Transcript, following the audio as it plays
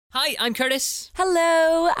Hi, I'm Curtis.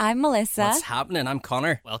 Hello, I'm Melissa. What's happening? I'm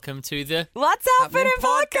Connor. Welcome to the What's happening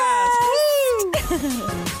podcast?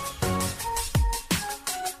 Woo!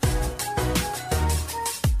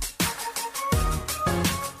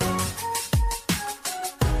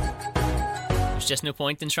 There's just no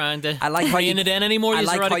point in trying to I like how rein you- it in anymore. I Yous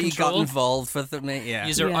like are out how of you got control. involved with it, mate. Yeah.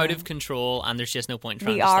 Yous are Yeah. out of control, and there's just no point in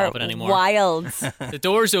trying We to are stop it anymore. wild. The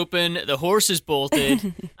door's open, the horse is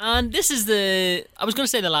bolted, and this is I was going to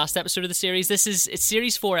say the last episode of the series. It's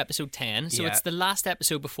series 4, episode 10, so Yeah. it's the last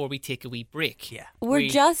episode before we take a wee break. Yeah. We're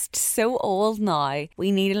just so old now.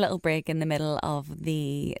 We need a little break in the middle of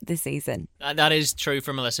the season. That is true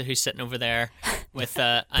for Melissa, who's sitting over there with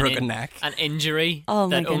Broken neck. an injury Oh,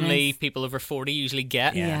 my that only goodness. people over 40 usually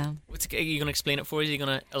get. Yeah. Are you going to explain it for us? Are you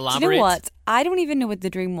going to Do elaborate? you know what? I don't even know what the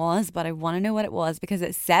dream was, but I want to know what it was because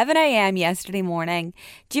at 7 a.m. yesterday morning,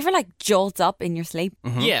 do you ever jolt up in your sleep?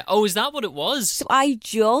 Yeah. Oh, is that what it was? So I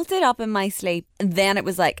jolted up in my sleep and then it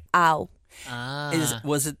was like, ow.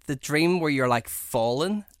 Was it the dream where you're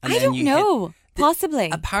falling? And I then don't you know. hit- Possibly.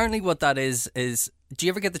 Apparently, what that is do you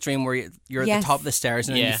ever get the dream where you're at Yes. the top of the stairs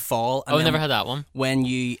and then Yeah. you fall? And Oh, I've then never had that one. When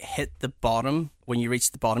you hit the bottom, when you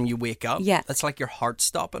reach the bottom, you wake up. Yeah. That's like your heart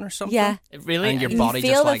stopping or something. Yeah. Really? And your And body you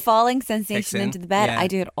feel just the like falling kicks sensation in. into the bed. Yeah. I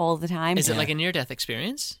do it all the time. Is it like a near-death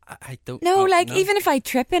experience? I don't No, know. even if I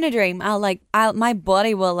trip in a dream, my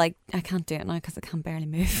body will I can't do it now because I can barely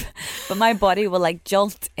move, but my body will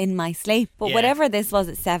jolt in my sleep. But Yeah. whatever this was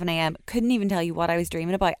at 7 a.m, couldn't even tell you what I was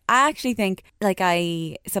dreaming about. I actually think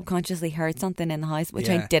I subconsciously heard something in the house, which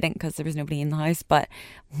I Yeah. didn't because there was nobody in the house, but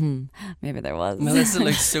maybe there was. Melissa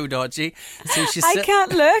looks so dodgy. So she's I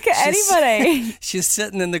can't look at she's- anybody. She's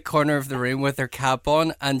sitting in the corner of the room with her cap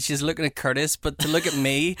on and she's looking at Curtis, but to look at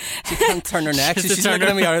me, she can't turn her neck. She So has to she's turn looking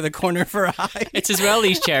her- at me out of the corner of her eye. It's as well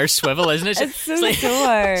these chairs swivel, isn't it? It's so like,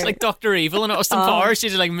 sore. It's like Dr. Evil in Austin Powers.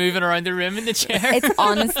 She's moving around the room in the chair. It's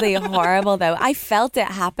honestly horrible though. I felt it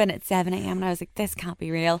happen at 7 a.m. and I was like, this can't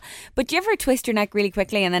be real. But do you ever twist your neck really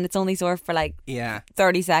quickly and then it's only sore for Yeah.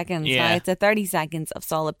 30 seconds? Yeah. Now, it's a 30 seconds of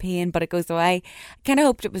solid pain, but it goes away. I kind of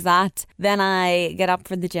hoped it was that. Then I get up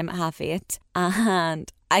for the gym at 8:30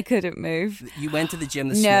 and I couldn't move. You went to the gym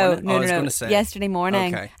this No, morning? no, I no, was no. going to say. Yesterday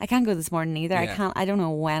morning. Okay. I can't go this morning either. Yeah. I don't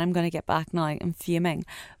know when I'm going to get back now. I'm fuming.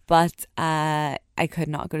 But I could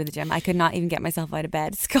not go to the gym. I could not even get myself out of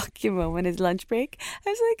bed. Scott came home on his lunch break. I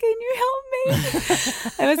was like, can you help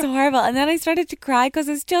me? It was horrible. And then I started to cry because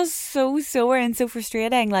it's just so sore and so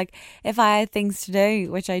frustrating. If I had things to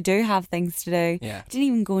do, which I do have things to do, Yeah. I didn't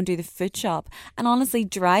even go and do the food shop. And honestly,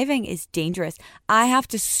 driving is dangerous. I have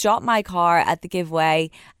to stop my car at the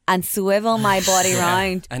giveaway and swivel my body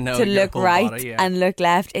round I know, to your look whole right body, yeah. and look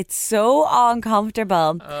left. It's so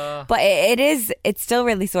uncomfortable. But it's still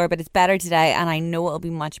really sore, but it's better today and I know it'll be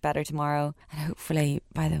much better tomorrow. And hopefully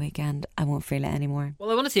by the weekend I won't feel it anymore.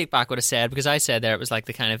 Well, I want to take back what I said because I said there it was the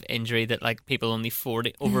kind of injury that people only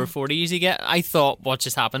 40 over 40 usually get. I thought what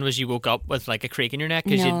just happened was you woke up with a creak in your neck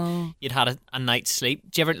because No. you'd had a night's sleep.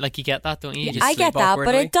 Do you ever you get that? Don't you? You just I sleep. get that,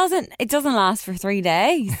 but awkwardly. it doesn't last for 3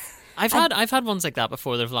 days. I've had ones like that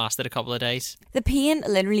before that have lasted a couple of days. The pain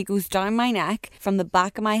literally goes down my neck from the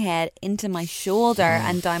back of my head into my shoulder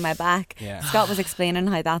and down my back. Yeah. Scott was explaining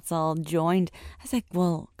how that's all joined. I was like,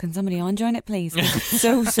 well, can somebody unjoin it, please? 'Cause it's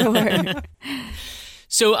so sore.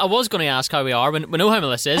 So I was going to ask how we are. We know how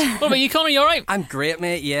Melissa is. What about you, Connor? You all right? I'm great,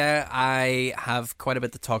 mate. Yeah, I have quite a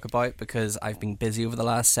bit to talk about because I've been busy over the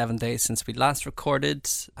last 7 days since we last recorded.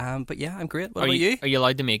 But yeah, I'm great. What about you? Are you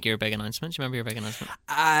allowed to make your big announcement? Do you remember your big announcement?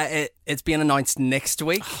 It's being announced next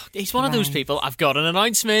week. He's one of those people. I've got an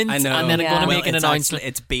announcement, I know. and then I'm Yeah. going to Well, make an it's announcement.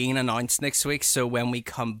 It's being announced next week. So when we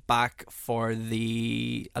come back for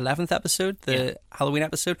the 11th episode, the Halloween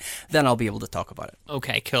episode, then I'll be able to talk about it.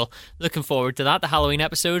 Okay, cool. Looking forward to that. The Halloween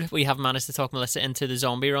episode. We haven't managed to talk Melissa into the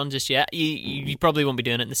zombie run just yet. You probably won't be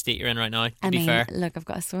doing it in the state you're in right now, to I be mean, fair. look, I've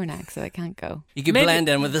got a sore neck, so I can't go. You can Maybe- blend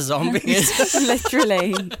in with the zombies.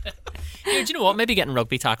 Literally. Yeah, do you know what? Maybe getting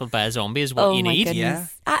rugby tackled by a zombie is what Oh you my need.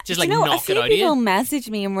 goodness. Yeah. Just, do you like, know, knock a few it out of you. people messaged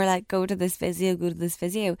me and were like, go to this physio, go to this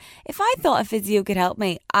physio. If I thought a physio could help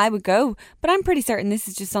me, I would go. But I'm pretty certain this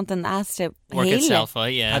is just something that has to Work heal itself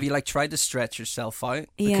out, yeah. Have you tried to stretch yourself out?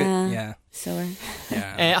 Yeah. Yeah. Sore.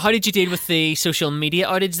 Yeah. How did you deal with the social media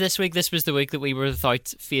outage this week? This was the week that we were without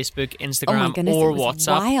Facebook, Oh my Instagram, goodness, or it was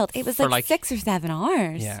WhatsApp. wild. It was for like 6 or 7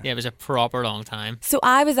 hours. Yeah. Yeah, it was a proper long time. So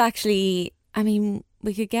I was actually,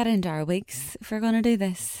 we could get into our weeks if we're going to do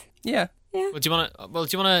this. Yeah. Well, do you want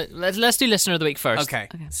to? Let's do listener of the week first. Okay.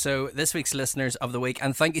 So this week's listeners of the week,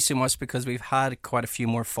 and thank you so much because we've had quite a few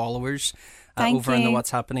more followers Thank over in the you.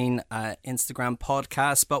 What's Happening Instagram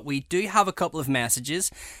podcast. But we do have a couple of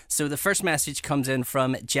messages. So the first message comes in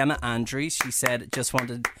from Gemma Andrews. She said, just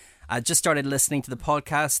started listening to the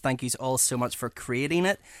podcast. Thank you all so much for creating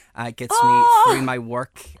it. Gets me through my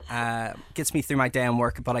work. Gets me through my day and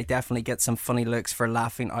work, but I definitely get some funny looks for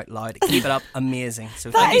laughing out loud. Keep it up. Amazing.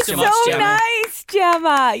 So thank you That so is much, so Gemma. nice,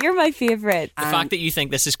 Gemma. You're my favourite. The fact that you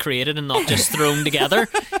think this is created and not just thrown together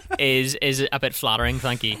is a bit flattering.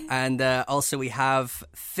 Thank you. And also we have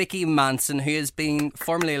Vicky Manson, who has been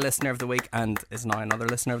formerly a listener of the week and is now another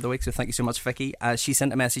listener of the week. So thank you so much, Vicky. She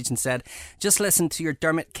sent a message and said, just listen to your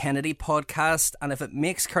Dermot Kennedy podcast, and if it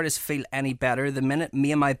makes Curtis feel any better, the minute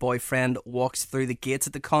me and my boyfriend walks through the gates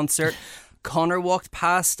at the concert, Connor walked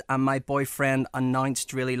past and my boyfriend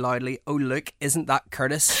announced really loudly, "Oh look, isn't that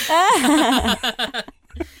Curtis?" I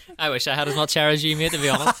wish I had as much hair as you, mate, to be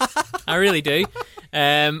honest. I really do.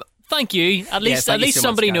 Thank you. At least thank you so much,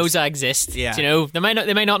 somebody guys. knows I exist. Yeah. You know,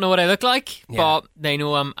 they may not know what I look like, Yeah. but they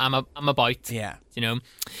know I'm about. Yeah. You know.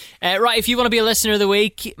 Right, if you want to be a listener of the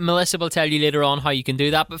week, Melissa will tell you later on how you can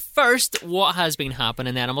do that. But first, what has been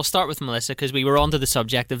happening then? And we'll start with Melissa because we were onto the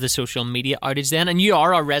subject of the social media outage then, and you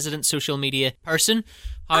are our resident social media person.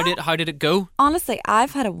 How did it go? Honestly,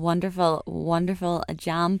 I've had a wonderful,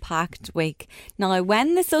 jam-packed week. Now,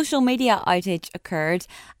 when the social media outage occurred,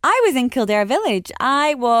 I was in Kildare Village.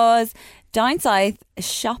 I was down south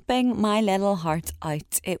shopping my little heart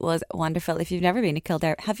out. It was wonderful. If you've never been to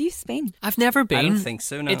Kildare, have you been? I've never been. I don't think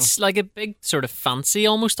so, no. It's like a big sort of fancy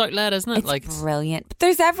almost outlet, isn't it? It's like brilliant. But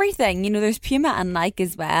there's everything. You know, there's Puma and Nike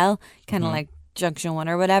as well, kind of like Junction 1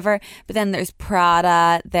 or whatever. But then there's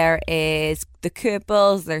Prada, there is the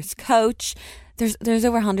Couples, there's Coach. There's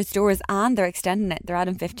over 100 stores and they're extending it. They're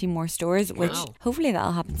adding 15 more stores, which Wow. hopefully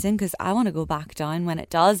that'll happen soon because I want to go back down when it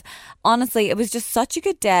does. Honestly, it was just such a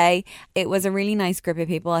good day. It was a really nice group of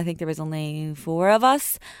people. I think there was only 4 of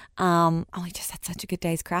us. And we just had such a good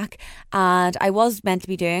day's crack. And I was meant to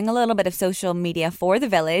be doing a little bit of social media for the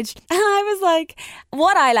village. And I was like,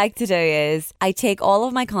 what I like to do is I take all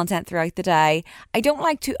of my content throughout the day. I don't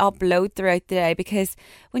like to upload throughout the day because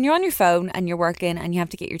when you're on your phone and you're working and you have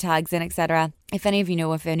to get your tags in, etc., if any of you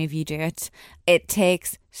know, if any of you do it, it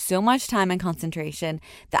takes so much time and concentration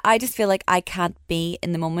that I just feel like I can't be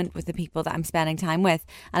in the moment with the people that I'm spending time with.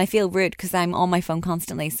 And I feel rude because I'm on my phone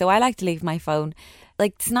constantly. So I like to leave my phone.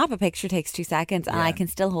 Like, snap a picture takes 2 seconds and I can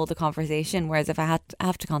still hold a conversation. Whereas if I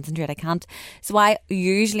have to concentrate, I can't. So I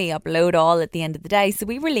usually upload all at the end of the day. So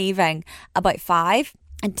we were leaving about 5.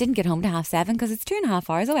 And didn't get home to 7:30 because it's 2.5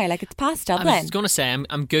 hours away. Like, it's past I Dublin. was going to say, I'm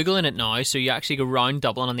Googling it now. So you actually go round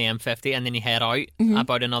Dublin on the M50 and then you head out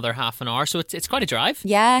about another half an hour. So it's quite a drive.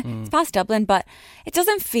 Yeah, it's past Dublin, but it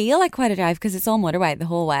doesn't feel like quite a drive because it's all motorway the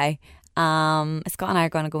whole way. Scott and I are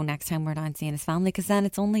going to go next time we're down seeing his family because then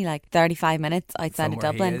it's only like 35 minutes outside From of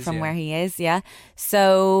where he Dublin is, from yeah. where he is. Yeah.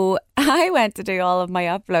 So I went to do all of my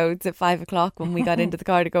uploads at 5 o'clock when we got into the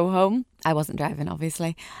car to go home. I wasn't driving,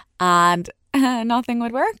 obviously. And nothing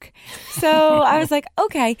would work. So I was like,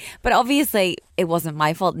 okay. But obviously it wasn't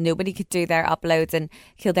my fault. Nobody could do their uploads, and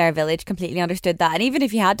Kildare Village completely understood that. And even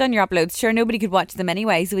if you had done your uploads, sure, nobody could watch them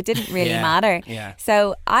anyway. So it didn't really Yeah, matter. yeah.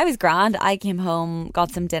 So I was grand. I came home,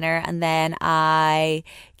 got some dinner, and then I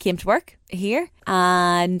came to work here,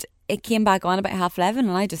 and it came back on about 11:30,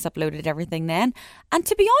 and I just uploaded everything then. And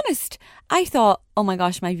to be honest, I thought, oh my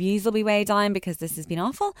gosh, my views will be way down because this has been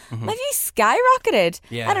awful. My views skyrocketed.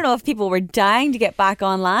 Yeah. I don't know if people were dying to get back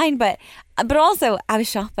online, but also I was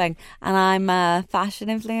shopping, and I'm a fashion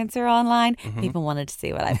influencer online. People wanted to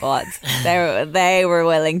see what I bought. they were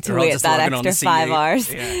willing to They're all wait just that working on extra the 5 CV.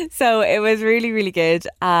 hours. Yeah. So it was really, really good.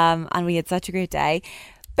 And we had such a great day.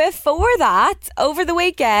 Before that, over the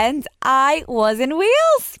weekend, I was in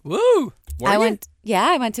Wales. Woo! Were I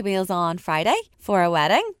you? went to Wales on Friday for a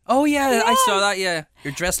wedding. Oh yeah, I Yeah. saw that. Yeah,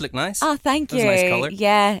 your dress looked nice. Oh, thank That was you. a nice colour.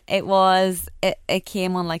 Yeah, it was. It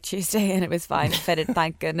came on like Tuesday and it was fine. It fitted,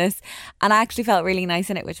 thank goodness. And I actually felt really nice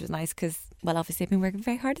in it, which was nice because, well, obviously I've been working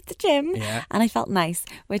very hard at the gym. Yeah. And I felt nice,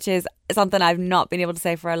 which is something I've not been able to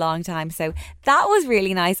say for a long time. So that was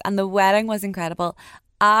really nice. And the wedding was incredible.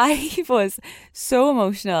 I was so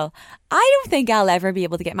emotional. I don't think I'll ever be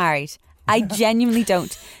able to get married. I genuinely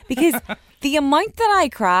don't. Because the amount that I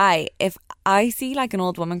cry if I see like an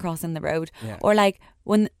old woman crossing the road, Yeah. or like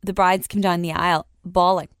when the brides came down the aisle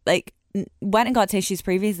bawling, like went and got tissues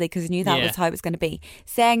previously because I knew that Yeah. was how it was going to be,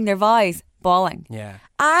 saying their vows, bawling. Yeah.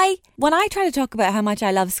 When I try to talk about how much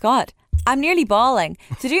I love Scott, I'm nearly bawling.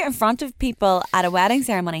 To do it in front of people at a wedding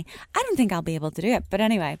ceremony, I don't think I'll be able to do it. But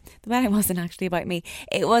anyway, the wedding wasn't actually about me.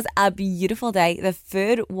 It was a beautiful day. The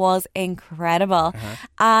food was incredible.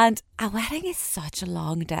 And a wedding is such a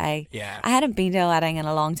long day. Yeah. I hadn't been to a wedding in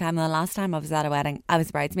a long time. And the last time I was at a wedding, I was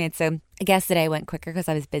a bridesmaid. So I guess the day went quicker because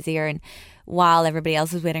I was busier. And while everybody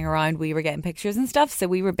else was waiting around, we were getting pictures and stuff. So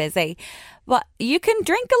we were busy. But you can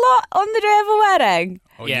drink a lot on the day of a wedding.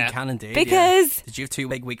 Oh, Yeah. you can indeed. Because- yeah. Did you have 2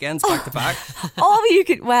 big weekends back to back? All you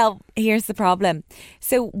could. Well, here's the problem.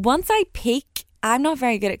 So once I peak, I'm not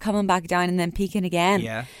very good at coming back down and then peaking again.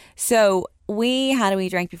 Yeah. So we had a wee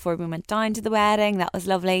drink before we went down to the wedding. That was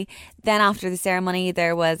lovely. Then after the ceremony,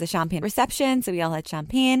 there was a champagne reception. So we all had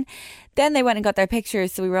champagne. Then they went and got their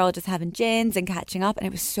pictures. So we were all just having gins and catching up. And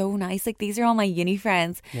it was so nice. Like, these are all my uni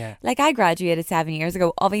friends. Yeah. Like, I graduated 7 years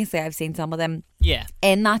ago. Obviously, I've seen some of them Yeah.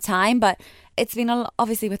 in that time, but it's been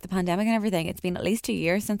obviously with the pandemic and everything, it's been at least 2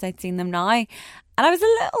 years since I'd seen them now, and I was a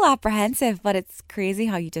little apprehensive, but it's crazy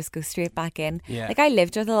how you just go straight back in. Yeah. Like, I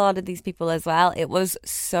lived with a lot of these people as well. It was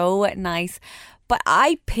so nice, but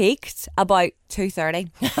I peaked about 2:30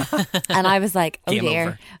 and I was like, Game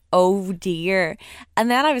over. oh dear. And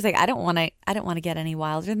then I was like, I don't want to get any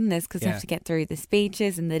wilder than this because I Yeah. have to get through the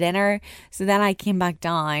speeches and the dinner. So then I came back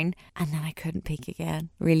down and then I couldn't peak again.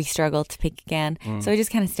 Really struggled to peak again. So I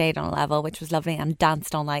just kind of stayed on a level, which was lovely, and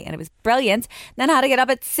danced all night and it was brilliant. Then I had to get up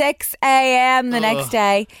at 6 a.m. the next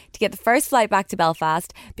day to get the first flight back to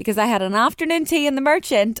Belfast because I had an afternoon tea in the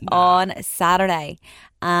Merchant on Saturday.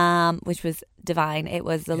 Which was divine. It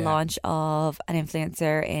was the launch of an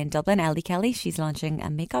influencer in Dublin, Eldie Kelly. She's launching a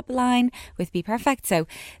makeup line with Be Perfect. So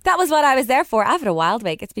that was what I was there for. I've had a wild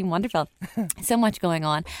week. It's been wonderful. So much going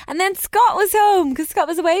on. And then Scott was home because Scott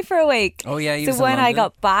was away for a week. Oh, yeah. He So was in when I London.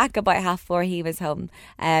 got back about 4:30, he was home.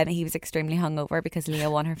 He was extremely hungover because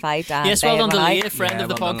Leah won her fight. And Yes, they well done were to like- Leah, friend Yeah, of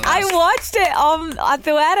the well done, podcast. Leah. I watched it at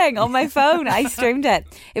the wedding on my phone. I streamed it.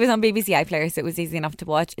 It was on BBC iPlayer, so it was easy enough to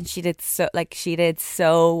watch. And she did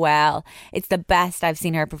so well. It's the best I've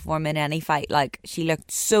seen her perform in any fight. Like, she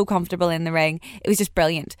looked so comfortable in the ring. It was just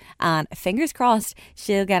brilliant. And fingers crossed,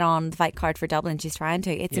 she'll get on the fight card for Dublin. She's trying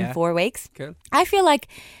to. It's Yeah. in 4 weeks. Cool. I feel like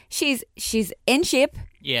she's in shape.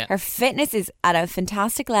 Yeah. Her fitness is at a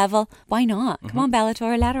fantastic level. Why not? Come on,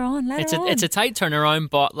 Bellator, let her on. Let It's her on. a tight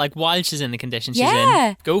turnaround, but like while she's in the condition she's Yeah.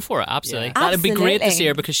 in, go for it. Absolutely, Yeah. that'd be great to Absolutely. see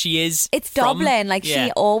her because she is. It's from- Dublin. Like, yeah.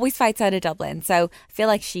 she always fights out of Dublin. So I feel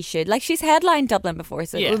like she should. Like, she's headlined Dublin before.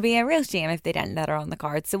 So Yeah. it would be a real shame if they didn't let her on the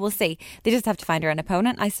card. So we'll see. They just have to find her an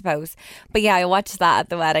opponent, I suppose. But yeah, I watched that at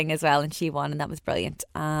the wedding as well. And she won. And that was brilliant.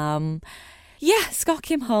 Yeah, Scott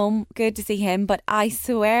came home. Good to see him. But I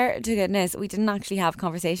swear to goodness, we didn't actually have a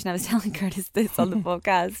conversation. I was telling Curtis this on the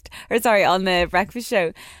podcast. Or sorry, on the breakfast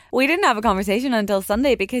show. We didn't have a conversation until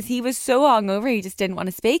Sunday because he was so hungover he just didn't want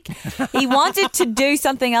to speak. He wanted to do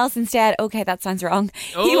something else instead. Okay, that sounds wrong.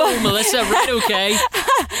 He Oh, Melissa, right? Okay,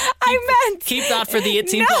 I meant keep that for the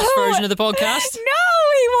 18 plus No. version of the podcast. No,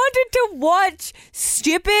 he wanted to watch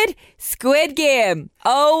stupid Squid Game.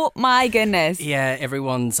 Oh my goodness. Yeah,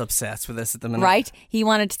 everyone's obsessed with this at the minute. Right? He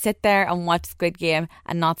wanted to sit there and watch Squid Game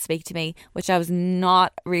and not speak to me, which I was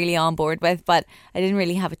not really on board with, but I didn't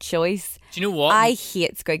really have a choice. Do you know what? I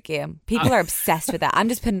hate Squid Game. People are obsessed with that. I'm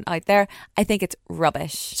just putting it out there. I think it's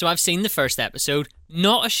rubbish. So I've seen the first episode.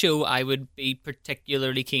 Not a show I would be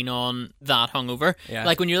particularly keen on that hungover. Yeah.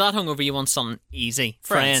 Like when you're that hungover, you want something easy.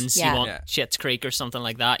 Friends, Yeah. you want Yeah. Schitt's Creek or something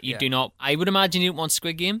like that. You Yeah. do not. I would imagine you don't want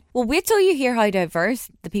Squid Game. Well, wait till you hear how diverse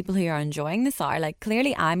the people who are enjoying this are. Like,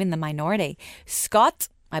 clearly I'm in the minority. Scott,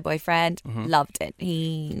 my boyfriend, loved it.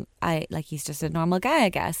 He's just a normal guy, I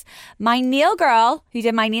guess. My nail girl, who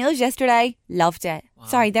did my nails yesterday, loved it.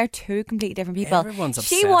 Sorry, they're two completely different people. Everyone's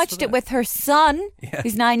She obsessed watched with it it. with her son, Yeah.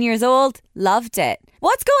 who's 9 years old, loved it.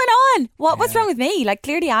 What's going on? What's wrong with me? Like,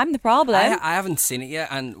 clearly I'm the problem. I haven't seen it yet,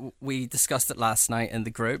 and we discussed it last night in the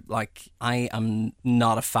group. Like, I am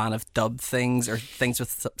not a fan of dubbed things or things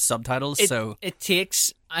with subtitles. So It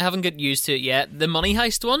takes. I haven't got used to it yet. The Money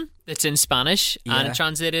Heist one that's in Spanish and Yeah. it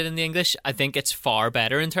translated in the English, I think it's far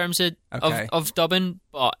better in terms of Okay. of dubbing.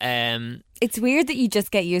 But It's weird that you just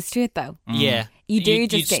get used to it, though. yeah, You do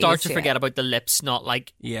just you get start used to to forget it. about the lips not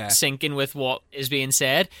like Yeah. syncing with what is being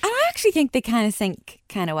said. And I actually think they kind of sync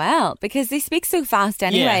kind of well because they speak so fast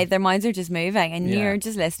anyway. Yeah. Their minds are just moving and Yeah. you're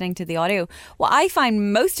just listening to the audio. What I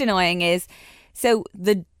find most annoying is so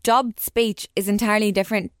the dubbed speech is entirely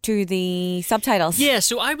different to the subtitles. Yeah,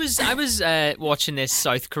 so I was watching this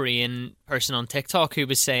South Korean person on TikTok who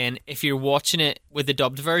was saying if you're watching it with the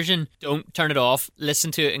dubbed version, don't turn it off.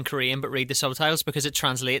 Listen to it in Korean, but read the subtitles because it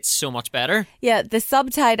translates so much better. Yeah, the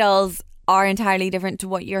subtitles are entirely different to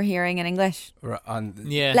what you're hearing in English.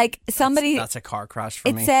 Yeah. Like somebody, That's a car crash for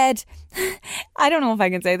it me. said, I don't know if I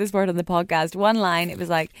can say this word on the podcast. One line, it was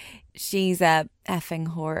like, she's a effing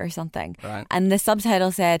whore or something. Right. And the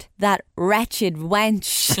subtitle said, that wretched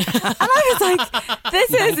wench. And I was like, this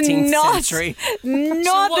is 19th not century.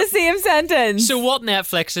 the same sentence. So what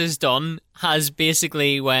Netflix has done has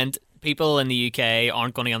basically went, people in the UK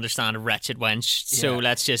aren't going to understand a wretched wench, so Yeah.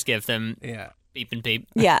 let's just give them Yeah. beep and peep.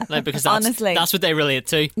 Yeah, Like, because that's, honestly. that's what they relate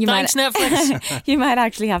to. Thanks, Netflix. You might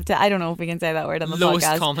actually have to, I don't know if we can say that word on the Lowest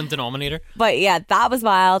podcast. common denominator. But yeah, that was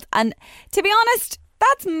wild. And to be honest,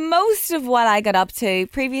 that's most of what I got up to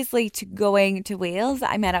previously to going to Wales.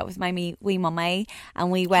 I met up with my wee mummy and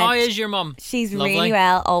we went. How is your mum? She's Lovely. really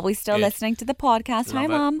well. Always still Good. listening to the podcast. Hi,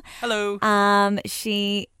 Love it. mum. Hello.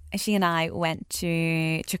 She and I went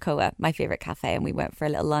to Chocoa, my favourite cafe, and we went for a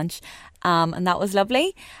little lunch. And that was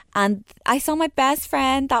lovely. And I saw my best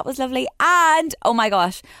friend. That was lovely. And oh my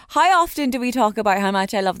gosh, how often do we talk about how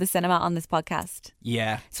much I love the cinema on this podcast?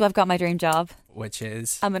 Yeah. So I've got my dream job. Which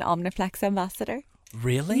is I'm an Omniplex ambassador.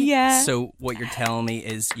 really? Yeah. So what you're telling me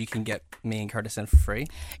is you can get me and Curtis in for free?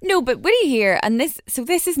 No, but what do you hear? And this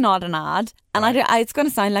is not an ad. And it's going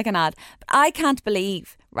to sound like an ad. But I can't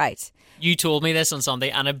believe, right. You told me this on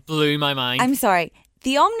Sunday and it blew my mind. I'm sorry.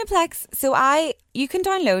 The Omniplex, you can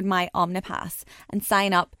download my Omnipass and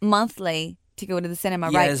sign up monthly to go to the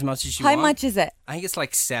cinema, Yeah, right? as much as you How want. much is it? I think it's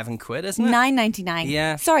like £7, isn't it? $9.99.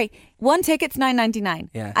 Yeah. Sorry, one ticket's $9.99.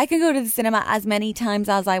 Yeah. I can go to the cinema as many times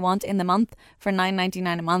as I want in the month for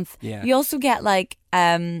 $9.99 a month. Yeah. You also get like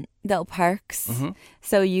little perks,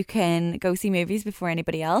 so you can go see movies before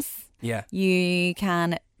anybody else. Yeah. You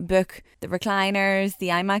can book the recliners, the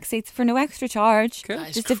IMAX seats for no extra charge, Cool. That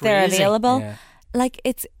is just if they're crazy. available. Yeah. Like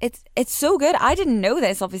it's so good. I didn't know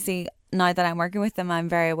this. Obviously, now that I'm working with them, I'm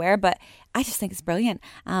very aware. But I just think it's brilliant.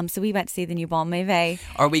 So we went to see the new Bond movie.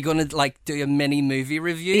 Are we going to like do a mini movie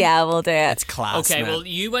review? Yeah, we'll do it. It's class. Okay, man. well,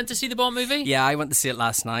 you went to see the Bond movie? Yeah, I went to see it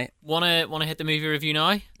last night. Wanna hit the movie review now,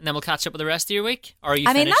 and then we'll catch up with the rest of your week? Or are you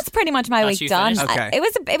I mean, finished? that's pretty much my That's week you done. finished? Okay. It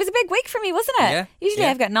was a big week for me, wasn't it? Yeah, Usually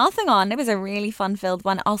yeah. I've got nothing on. It was a really fun-filled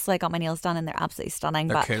one. Also, I got my nails done and they're absolutely stunning.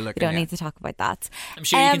 They're but cool we looking, don't yeah. need to talk about that. I'm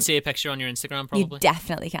sure you can see a picture on your Instagram, You probably.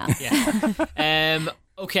 definitely can. Yeah.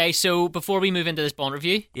 Okay, so before we move into this Bond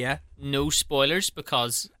review, Yeah. no spoilers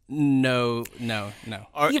because. No.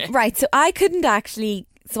 Or, Right, so I couldn't actually.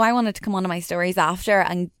 So I wanted to come onto my stories after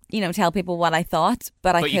and tell people what I thought,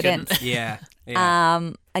 but I But you couldn't. couldn't. Yeah.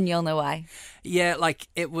 Yeah. And you'll know why. Yeah, like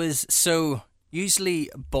it was so usually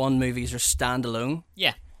Bond movies are standalone.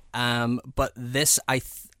 Yeah. But this I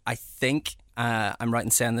think I'm right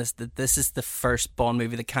in saying that this is the first Bond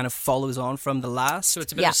movie that kind of follows on from the last. So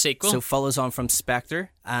it's a bit Yeah. of a sequel. So follows on from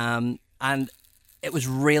Spectre. And it was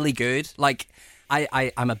really good. Like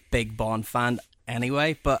I'm a big Bond fan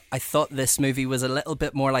anyway, but I thought this movie was a little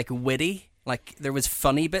bit more like witty. Like there was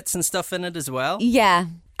funny bits and stuff in it as well. Yeah.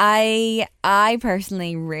 I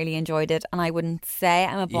personally really enjoyed it, and I wouldn't say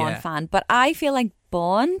I'm a Bond Yeah. fan, but I feel like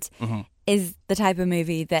Bond is the type of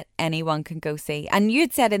movie that anyone can go see. And you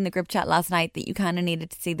had said in the group chat last night that you kind of needed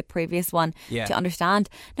to see the previous one Yeah. to understand.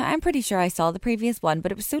 Now, I'm pretty sure I saw the previous one,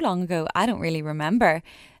 but it was so long ago, I don't really remember.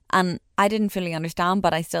 And I didn't fully understand,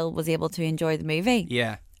 but I still was able to enjoy the movie.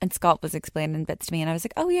 Yeah. And Scott was explaining bits to me, and I was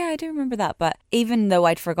like, oh yeah, I do remember that. But even though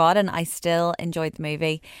I'd forgotten, I still enjoyed the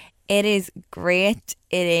movie. It is great.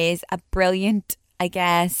 It is a brilliant, I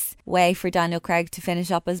guess, way for Daniel Craig to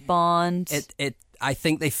finish up as Bond. I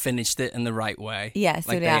think they finished it in the right way. Yeah,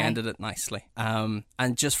 so like do they I. ended it nicely. And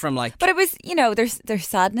just from like But it was, there's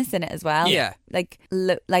sadness in it as well. Yeah. Like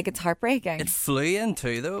it's heartbreaking. it flew in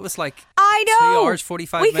too though. It was like I know. 2 hours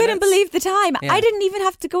 45 We minutes. couldn't believe the time. Yeah. I didn't even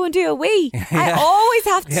have to go and do a wee. I always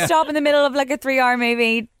have to stop in the middle of like a 3-hour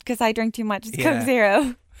movie because I drink too much Coke Yeah.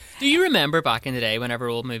 Zero. Do you remember back in the day whenever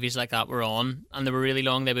old movies like that were on and they were really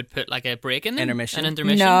long, they would put like a break in them? Intermission. An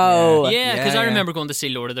intermission? No. Yeah, because I Yeah. remember going to see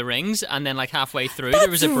Lord of the Rings and then like halfway through That's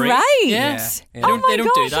there was a break. right. Yeah. Yeah. They don't, Oh my they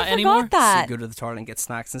don't do gosh, that I anymore. forgot that. So you go to the toilet and get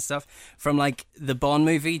snacks and stuff. From like the Bond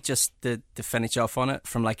movie, just to finish off on it,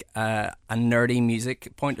 from like a nerdy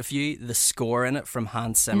music point of view, the score in it from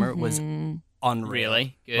Hans Zimmer was unreal.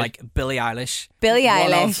 Really? Good. Like Billie Eilish. Billie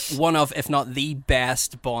One Eilish. one of, if not the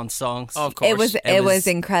best Bond songs. Oh, of course. It was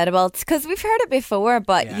incredible because we've heard it before,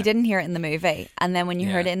 but Yeah. you didn't hear it in the movie. And then when you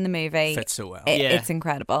Yeah. heard it in the movie, Fits so well. Yeah. it's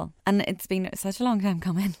incredible. And it's been such a long time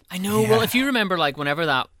coming. I know. Well, if you remember, like whenever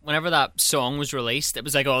that song was released, it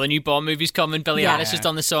was like, oh, the new Bond movie's coming. Billie Yeah. Eilish has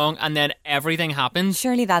done the song, and then everything happened.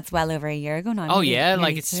 Surely that's well over a year ago now. Oh maybe yeah, nearly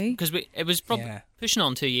like it's two. because it was probably Yeah. pushing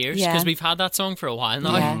on 2 years Yeah. because we've had that song for a while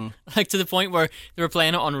now. Yeah. Like to the point where they were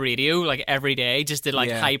playing it on radio like every day just to like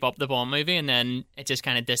Yeah. hype up the Bond movie, and then it just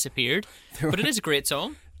kind of disappeared. But it is a great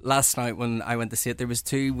song. Last night when I went to see it, there was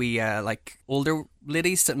two like older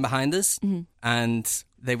ladies sitting behind us, and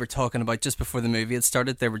they were talking about just before the movie had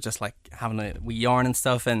started. They were just like having a wee yarn and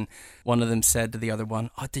stuff, and one of them said to the other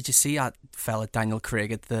one, "Oh, did you see that fella Daniel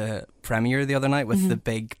Craig at the premiere the other night with the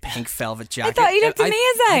big pink velvet jacket? thought he looked I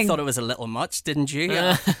amazing. thought it was a little much, didn't you?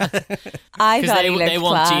 I Because thought he looked they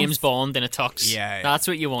want class. James Bond in a tux. Yeah. That's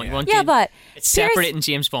what you want. You want Yeah, but it's Pierce- separating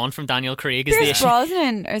James Bond from Daniel Craig is the Pierce issue.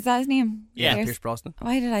 Brosnan, or is that his name? Yeah. Pierce Brosnan.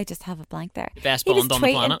 Why did I just have a blank there? Best He was Bond on the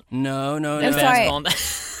tweeting- planet. No, I'm Best sorry. Bond.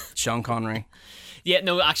 Sean Connery. Yeah,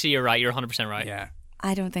 no, actually, you're right. You're 100% right. Yeah.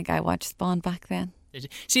 I don't think I watched Bond back then. Did you?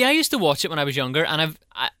 See, I used to watch it when I was younger, and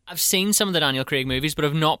I've seen some of the Daniel Craig movies, but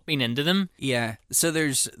I've not been into them. Yeah. So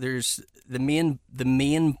there's the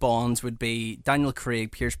main Bonds would be Daniel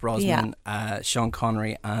Craig, Pierce Brosnan, Sean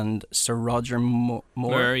Connery, and Sir Roger Moore.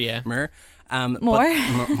 Moore, yeah. Moore. More?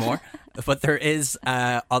 More. But there is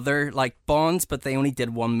other like Bonds, but they only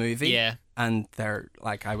did one movie. Yeah. And they're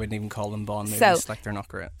like, I wouldn't even call them Bond So- movies. Like they're not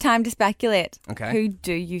great. Time to speculate. Okay. Who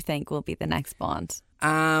do you think will be the next Bond?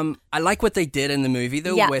 I like what they did in the movie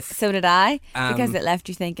though. Yeah, With so did I. Because um, it left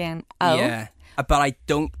you thinking, oh. yeah, but I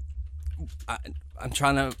don't. I'm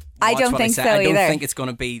trying to. I watch don't what think say. so I don't either. think it's going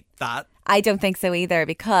to be that. I don't think so either,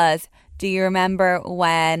 because do you remember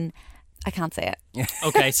when... I can't say it.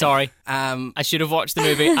 Okay, sorry. I should have watched the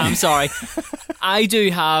movie. I'm sorry. I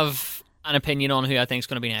do have an opinion on who I think is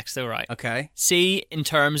going to be next, though, right? Okay. See, in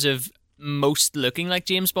terms of most looking like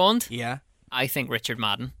James Bond, Yeah. I think Richard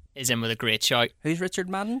Madden is in with a great shout. Who's Richard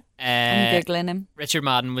Madden? I'm Googling him. Richard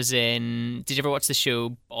Madden was in... Did you ever watch the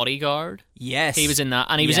show Bodyguard? Yes. He was in that,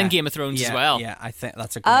 and he was in Game of Thrones yeah, as well. Yeah, I think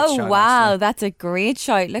that's a great Oh, shout, wow. actually. That's a great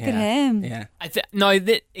shout. Look at him. Yeah.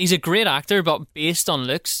 He's a great actor, but based on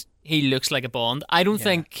looks, he looks like a Bond. I don't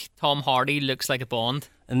think Tom Hardy looks like a Bond.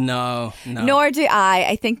 No. Nor do I.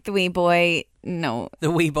 I think the wee boy... No.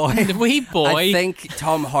 The wee boy. The wee boy. I think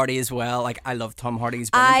Tom Hardy as well. Like, I love Tom Hardy.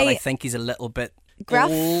 He's brilliant, but I think he's a little bit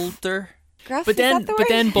Gruff? older. Gruff, But is that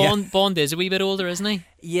the word? Bond is a wee bit older, isn't he?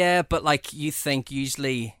 Yeah, but like you think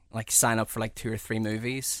usually like sign up for like 2 or 3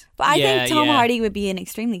 movies. But I Yeah, think Tom yeah. Hardy would be an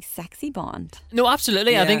extremely sexy Bond. No,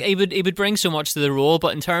 absolutely. Yeah. I think he would bring so much to the role.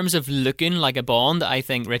 But in terms of looking like a Bond, I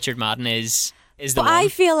think Richard Madden is the But one. I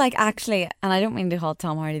feel like actually, and I don't mean to call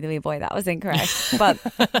Tom Hardy the wee boy, that was incorrect, but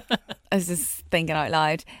I was just thinking out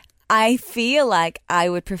loud. I feel like I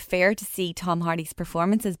would prefer to see Tom Hardy's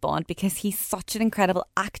performance as Bond because he's such an incredible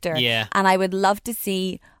actor. Yeah. And I would love to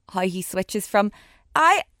see how he switches from...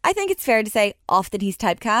 I think it's fair to say often he's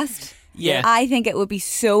typecast. Yeah. I think it would be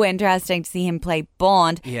so interesting to see him play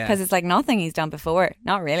Bond Yeah. because it's like nothing he's done before.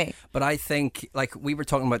 Not really. But I think like we were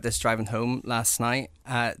talking about this driving home last night.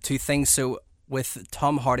 2 things. So with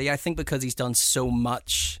Tom Hardy, I think because he's done so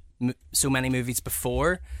many movies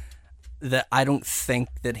before, that I don't think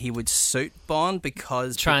that he would suit Bond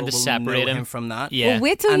because Trying people to will separate know him. from that. Yeah. Well,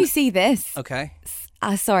 wait till And- you see this. Okay.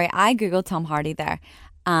 Sorry, I googled Tom Hardy there,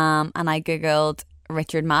 and I googled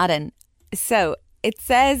Richard Madden. So it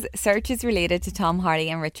says searches related to Tom Hardy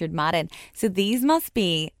and Richard Madden. So these must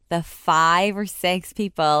be the 5 or 6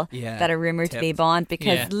 people Yeah, that are rumored to be tipped. Bond.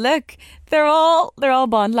 Because Yeah. look, they're all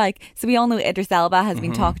Bond like. So we all know Idris Elba has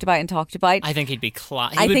been talked about and talked about. I think he'd be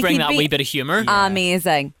class. I He would think bring he'd that be- wee bit of humour.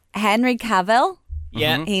 Amazing. Henry Cavill,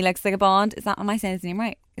 Yeah. he looks like a Bond. Is that, am I saying his name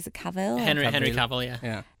right? Is it Cavill? Henry Cavill. Cavill, yeah.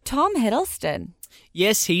 Yeah. Tom Hiddleston.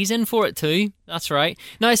 Yes, he's in for it too. That's right.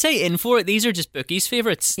 Now I say in for it. These are just bookies'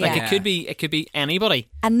 favourites. Like Yeah. it could be anybody.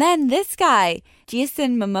 And then this guy,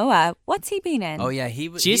 Jason Momoa, what's he been in? Oh yeah, he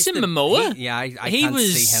was Jason Momoa? I He can't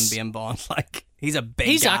was- see him being Bond. Like he's a big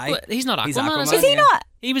He's guy. he's not Aquaman. He's is Aquaman, he? Is he yeah. not?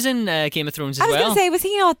 He was in Game of Thrones I as was well. going to say, was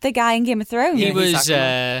he not the guy in Game of Thrones? he he's was.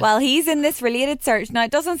 Aquaman. Well, he's in this related search. Now,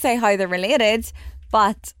 it doesn't say how they're related,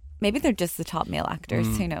 but maybe they're just the top male actors.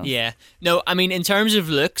 Who knows? Yeah. No, I mean, in terms of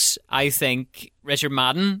looks, I think Richard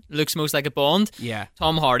Madden looks most like a Bond. Yeah.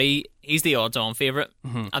 Tom Hardy, he's the odds-on favourite.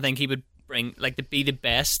 I think he would bring to be the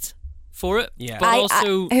best for it. Yeah. But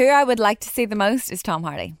also, who I would like to see the most is Tom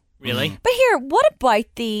Hardy. really, But here, what about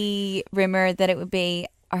the rumour that it would be,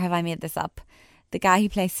 or have I made this up, the guy who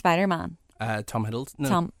plays Spider-Man? Tom Hiddleston. No,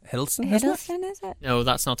 Tom Hiddleston. isn't it? Hiddleston, is it? no,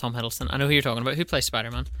 that's not Tom Hiddleston. I know who you're talking about. Who plays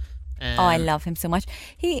Spider-Man? Oh, I love him so much.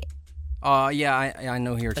 Oh yeah, I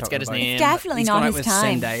know who you're Let's talking get his about. name. It's definitely He's not gone out his with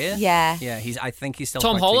time. Zendaya. Yeah. Yeah, I think he's still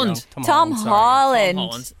Tom quite too young. Holland. Tom sorry.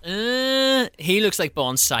 Holland. He looks like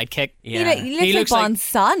Bond's sidekick. Yeah. He looks like Bond's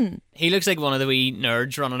son. He looks like one of the wee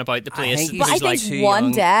nerds running about the place. think he's But I just, like, think too one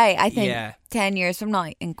young. day, I think Yeah. 10 years from now,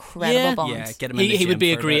 incredible Yeah. Bond. Yeah, get him in the he gym would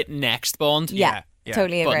be a for great bit. next Bond. Yeah, Yeah.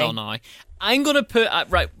 totally But agree. not now. I'm gonna put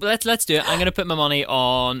right. Let's do it. I'm gonna put my money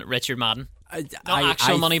on Richard Madden. Not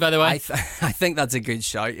actual money, by the way. I think that's a good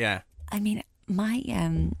shout. Yeah. I mean, my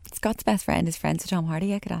Scott's best friend is friends with Tom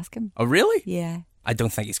Hardy. I could ask him. Oh really? Yeah. I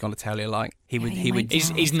don't think he's going to tell you like he would. he He might would. do.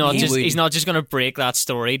 He's not He just would he's not just gonna break that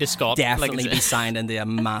story to Scott. definitely like, be signed into a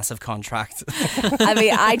massive contract. I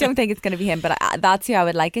mean, I don't think it's going to be him, but that's who I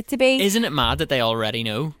would like it to be. Isn't it mad that they already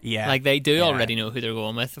know? Yeah. like they do Yeah. already know who they're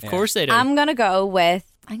going with. Of Yeah. course they do. I'm going to go with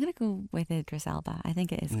Idris Elba. I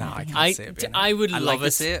think it is. No, gonna I be him. can't see it being I him. would I'd love like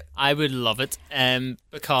to see it. I would love it.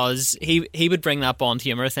 Because he would bring that Bond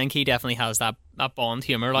humor. I think he definitely has that Bond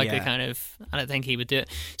humor. Like they Yeah. kind of, and I think he would do it.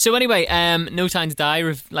 So anyway, No Time to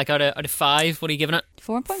Die. Like out of 5, what are you giving it?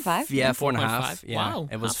 4.5. Yeah, 4.5. 4.5. Yeah. Wow,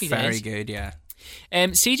 It was happy very days. good. Yeah.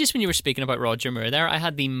 See, just when you were speaking about Roger Moore there, I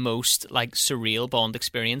had the most like surreal Bond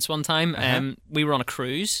experience one time. We were on a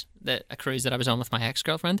cruise that I was on with my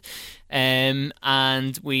ex-girlfriend,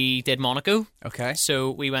 and we did Monaco. Okay.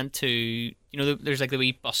 So we went to, there's like the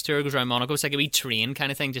wee bus tour goes around Monaco. It's like a wee train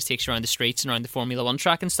kind of thing, just takes you around the streets and around the Formula One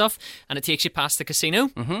track and stuff, and it takes you past the casino.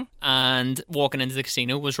 Mm-hmm. And walking into the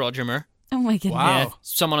casino was Roger Moore. Oh my goodness. Wow. Yeah,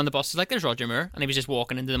 someone on the bus was like, "There's Roger Moore," and he was just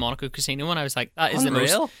walking into the Monaco casino, and I was like, "That is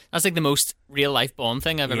Unreal. that's like the most real life Bond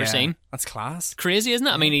thing I've ever Yeah. seen." That's class. Crazy, isn't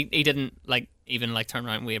it? I mean, he didn't like even like turn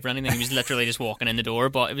around and wave or anything. He was literally just walking in the door,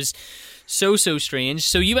 but it was so strange.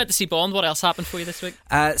 So you went to see Bond. What else happened for you this week?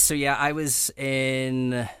 So yeah, I was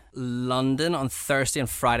in London on Thursday and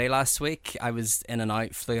Friday last week. I was in and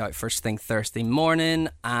out, flew out first thing Thursday morning,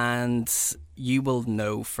 and you will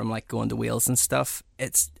know from like going to Wales and stuff,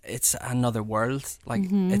 it's another world. Like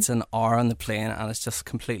it's an hour on the plane and it's just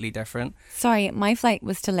completely different. Sorry, my flight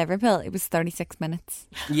was to Liverpool. It was 36 minutes.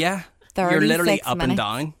 Yeah. You're literally 36 up and minutes.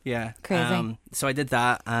 down. Yeah. Crazy. So I did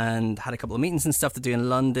that and had a couple of meetings and stuff to do in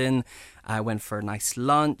London. I went for a nice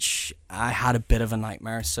lunch. I had a bit of a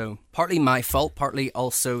nightmare. So partly my fault, partly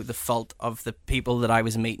also the fault of the people that I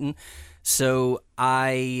was meeting. So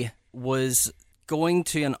I was going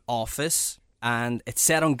to an office and it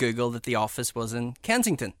said on Google that the office was in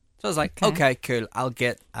Kensington. So I was like, okay cool. I'll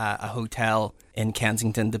get a hotel in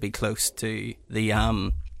Kensington to be close to the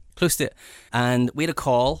close to it. And we had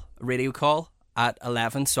a radio call at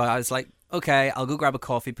 11. So I was like, okay, I'll go grab a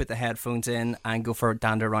coffee, put the headphones in and go for a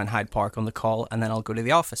dander around Hyde Park on the call, and then I'll go to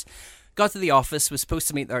the office. Got to the office, was supposed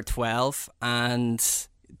to meet there at 12, and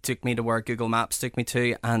took me to where Google Maps took me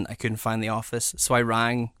to, and I couldn't find the office. So I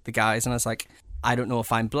rang the guys and I was like, I don't know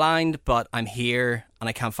if I'm blind, but I'm here and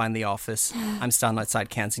I can't find the office. I'm standing outside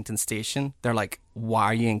Kensington Station. They're like, why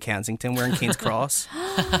are you in Kensington? We're in King's Cross.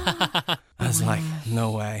 I was like,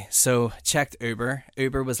 no way. So checked Uber.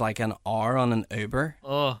 Uber was like an hour on an Uber.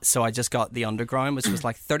 Oh, So I just got the underground, which was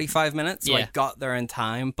like 35 minutes. So I Yeah. got there in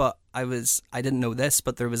time, but I didn't know this,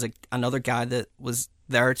 but there was another guy that was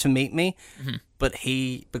there to meet me. But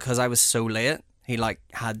because I was so late, he like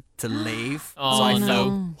had to leave. Oh, so I no.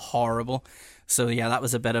 felt horrible. So yeah, that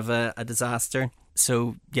was a bit of a disaster.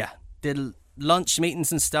 So yeah, did lunch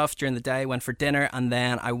meetings and stuff during the day, went for dinner, and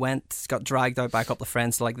then I got dragged out by a couple of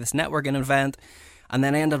friends to like this networking event. And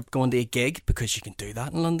then I ended up going to a gig because you can do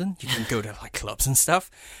that in London. You can go to like clubs and stuff.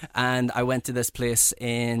 And I went to this place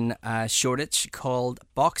in Shoreditch called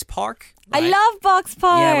Box Park. I love Box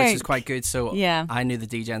Park. Yeah, which is quite good. So Yeah. I knew the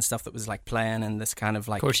DJ and stuff that was like playing and this kind of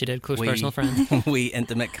like of course you did. Close wee- personal friend. wee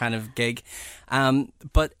intimate kind of gig.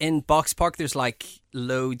 But in Box Park, there's like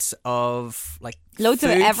loads of like Loads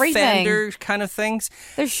of food everything. vendor kind of things.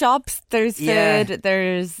 There's shops, there's food, Yeah.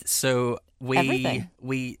 there's So Everything.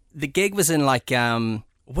 the gig was in like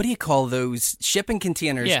what do you call those shipping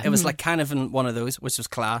containers? Yeah. It was like kind of in one of those, which was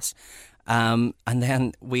class. And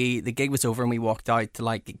then the gig was over and we walked out to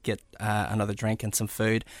like get another drink and some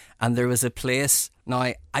food. And there was a place.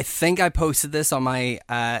 Now I think I posted this on my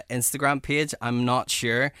Instagram page. I'm not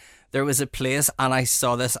sure. There was a place and I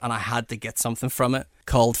saw this and I had to get something from it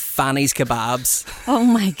called Fanny's Kebabs. oh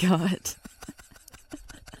my god.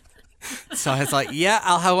 So I was like, yeah,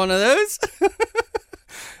 I'll have one of those.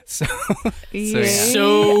 so yeah.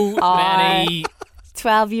 So are many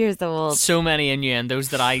 12 years old. so many innuendos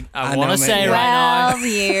that I I want know, to say mate. right now. 12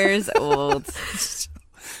 years old.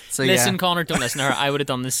 So Listen, Connor, don't listen to her. I would have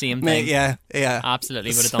done the same Mate, thing. yeah.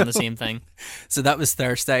 Absolutely would have done the same thing. So that was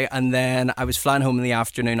Thursday, and then I was flying home in the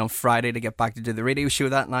afternoon on Friday to get back to do the radio show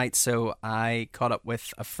that night. So I caught up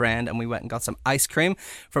with a friend, and we went and got some ice cream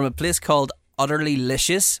from a place called Utterly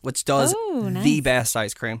Licious, which does nice. the best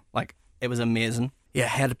ice cream. Like, it was amazing. Yeah,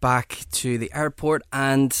 headed back to the airport,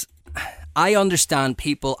 and I understand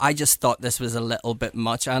people. I just thought this was a little bit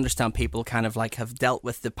much. I understand people kind of like have dealt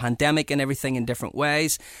with the pandemic and everything in different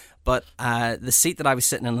ways. But the seat that I was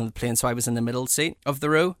sitting in on the plane, so I was in the middle seat of the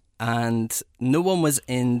row, and no one was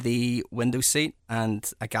in the window seat, and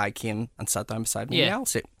a guy came and sat down beside me in the aisle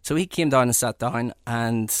seat. So he came down and sat down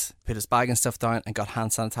and put his bag and stuff down and got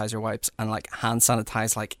hand sanitizer wipes and like hand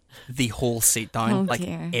sanitized like the whole seat down, Oh, like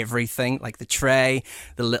dear. everything, like the tray,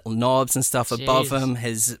 the little knobs and stuff above Jeez. him,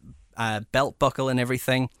 his belt buckle and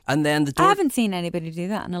everything. And then the I door. haven't seen anybody do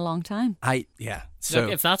that in a long time. So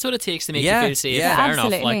Look, if that's what it takes to make Yeah, you feel safe, yeah. fair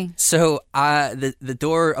Absolutely. enough. Like, So the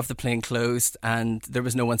door of the plane closed, and there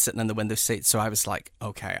was no one sitting in the window seat. So I was like,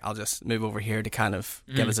 okay, I'll just move over here to kind of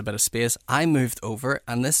give us a bit of space. I moved over,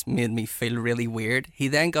 and this made me feel really weird. He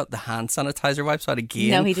then got the hand sanitizer wipes out again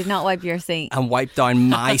No, he did not wipe your seat. and wiped down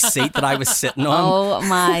my seat that I was sitting on, Oh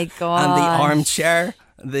my god! and the armchair,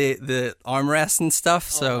 the armrest and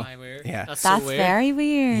stuff. So my word. yeah. That's That's so weird. very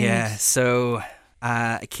weird. Yeah, so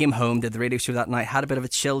I came home, did the radio show that night, had a bit of a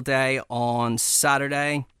chill day on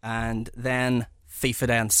Saturday, and then FIFA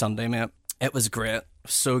day on Sunday, mate. It was great.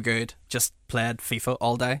 So good. Just played FIFA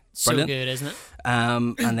all day. So Brilliant. good, isn't it?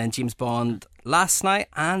 And then James Bond last night,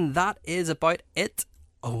 and that is about it.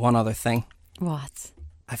 Oh, one other thing. What?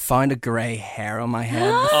 I found a grey hair on my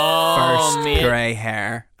head. The Oh, first mate. grey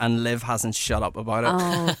hair, and Liv hasn't shut up about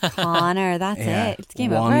it. Oh, Connor, that's Yeah, it. It's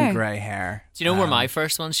game one over. grey hair. Do you know where my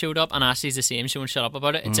first one showed up? And Ashley's the same. She won't shut up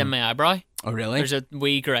about it. It's in my eyebrow. Oh, really? There's a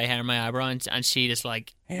wee grey hair in my eyebrow, and she just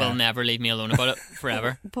like Yeah. will never leave me alone about it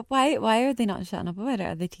forever. But why are they not shutting up about it?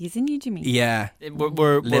 Are they teasing you, Jimmy? Yeah.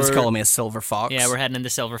 We're Liv's calling me a silver fox. Yeah, we're heading into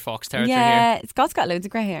silver fox territory here. Yeah, Scott's got loads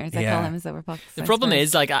of grey hairs. I Yeah. call him a silver fox. The I problem suppose.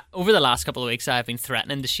 is, like, over the last couple of weeks, I've been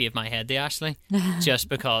threatening to shave my head to Ashley just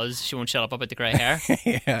because she won't shut up about the grey hair.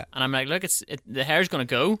 yeah. And I'm like, look, the hair's going to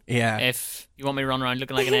go. Yeah. If you want me to run around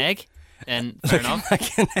looking like an egg, then fair enough.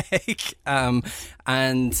 Like an egg.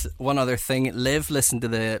 And one other thing, Liv listened to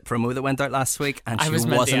the promo that went out last week, and I she was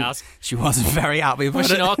meant to wasn't. ask. She wasn't very happy about Was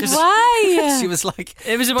she it. not? 'Cause Why? She was like,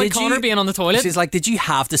 it was about "Did Connor you-" being on the toilet. She's like, "Did you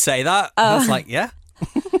have to say that?" And I was like, "Yeah."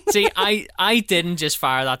 See, I didn't just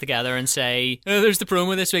fire that together and say, oh, there's the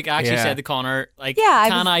promo this week. I actually Yeah. said to Connor, like, Yeah, I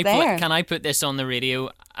can was I there. can I put this on the radio?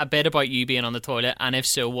 A bit about you being on the toilet, and if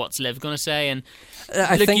so, what's Liv going to say? And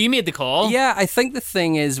I look, think, you made the call. Yeah, I think the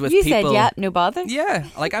thing is with You people. said, yeah, no bother. Yeah,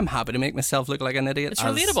 like I'm happy to make myself look like an idiot. It's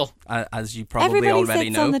as, relatable. as you probably Everybody already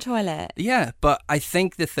sits know. on the toilet. Yeah, but I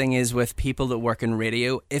think the thing is with people that work in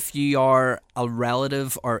radio, if you are a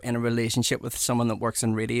relative or in a relationship with someone that works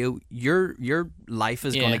in radio, your life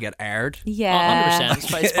is Yeah. going to get aired. Yeah.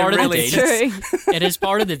 100%. It's It part really of the deal. is. True. It is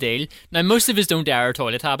part of the deal. Now, most of us don't air our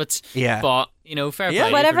toilet habits. Yeah. But, you know, fair Yeah.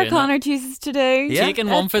 play. Whatever for doing Connor chooses to do. Yeah. Taking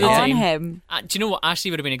one for the on team. him. Do you know what?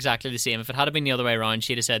 Ashley would have been exactly the same. If it had been the other way around,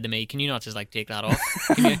 she'd have said to me, can you not just, like, take that off?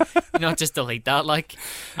 Can you not just delete that? Like,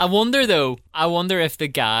 I wonder if the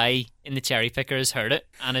guy in the cherry picker has heard it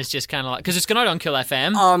and is just kind of like, because it's gone out on Kill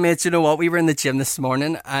FM. Oh, mate, you know what? We were in the gym this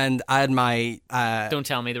morning, and I had my Don't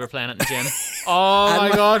tell me they were playing it in the gym. Oh my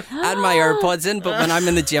God. I had my AirPods in, but when I'm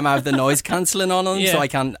in the gym, I have the noise cancelling on them, Yeah. so I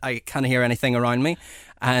can't hear anything around me.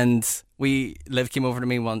 And Liv came over to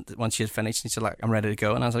me once she had finished, and she's like, "I'm ready to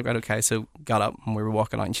go." And I was like, "Right, okay." So got up and we were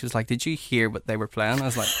walking out, and she was like, "Did you hear what they were playing?" I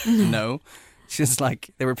was like, "No." She was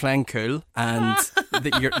like, "They were playing Cool and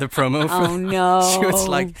the promo." Oh no. She was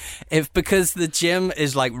like, because the gym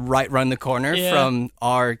is like right round the corner Yeah. from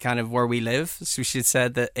our kind of where we live. So she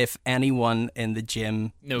said that if anyone in the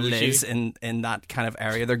gym Knows lives you. in that kind of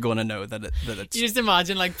area, they're going to know that it's. You just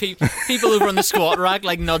imagine like people over on the squat rack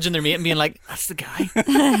like nudging their mate and being like, "That's the guy.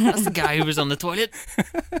 That's the guy who was on the toilet."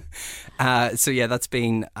 So yeah, that's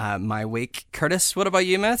been my week. Curtis, what about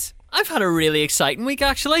you, mate? I've had a really exciting week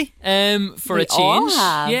actually. For We a change, all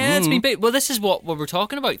have. yeah, it's been big. Well, this is what we're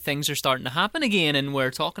talking about. Things are starting to happen again, and we're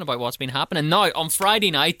talking about what's been happening now. On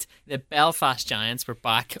Friday night, the Belfast Giants were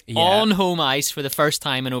back on home ice for the first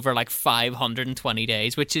time in over like 520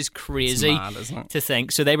 days, which is crazy mad, isn't it? to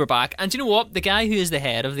think. So they were back, and do you know what? The guy who is the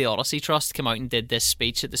head of the Odyssey Trust came out and did this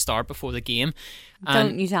speech at the start before the game. And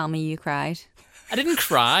Don't you tell me you cried. I didn't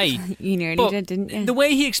cry. You nearly But did, didn't you? the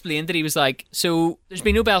way he explained it, he was like, so there's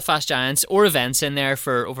been no Belfast Giants or events in there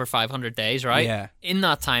for over 500 days, right? Yeah. In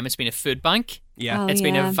that time, it's been a food bank. Yeah. Oh, It's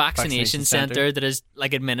been a yeah. vaccination Vaccination centre. centre that has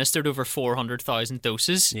like administered over 400,000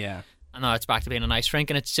 doses. Yeah. And now it's back to being an ice rink.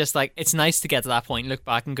 And it's just like, it's nice to get to that point and look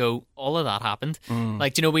back and go, all of that happened.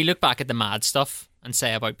 Like, you know, we look back at the mad stuff and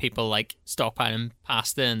say about people like stockpiling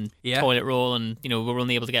pasta and Yeah. toilet roll, and, you know, we were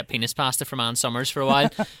only able to get penis pasta from Ann Summers for a while.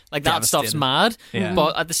 Like, that stuff's Devastating. mad. Yeah.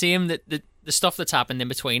 But at the same, the stuff that's happened in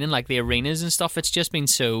between and like the arenas and stuff, it's just been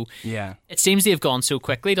so, Yeah. it seems to have gone so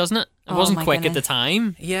quickly, doesn't it? It Oh, wasn't my quick at the goodness.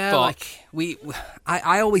 time. Yeah, but like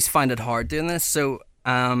I always find it hard doing this. So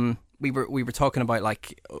we were talking about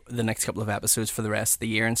like the next couple of episodes for the rest of the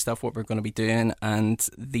year and stuff, what we're going to be doing, and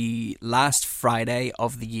the last Friday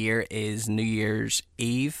of the year is New Year's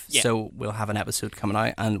Eve, Yeah. so we'll have an episode coming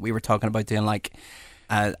out, and we were talking about doing like.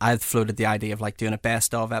 I floated the idea of like doing a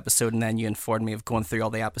best of episode, and then you informed me of going through all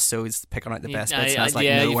the episodes, picking out the best bits, and I was like,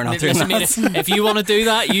 no, we're not doing listen, that. mate, if you want to do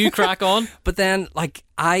that, you crack on. But then, like,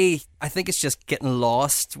 I think it's just getting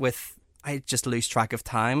lost with. I just lose track of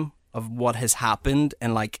time of what has happened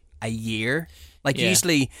in like a year. Like Yeah.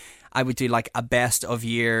 usually, I would do like a best of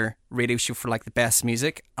year radio show for like the best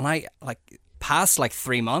music, and I like past like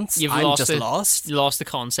 3 months, You've I'm lost just it. lost. You lost the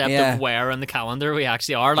concept Yeah. of where on the calendar we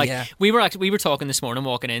actually are. Like Yeah. we were talking this morning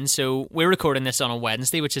walking in. So we're recording this on a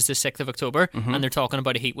Wednesday, which is the 6th of October, Mm-hmm. and they're talking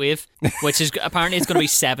about a heat wave, which is apparently it's going to be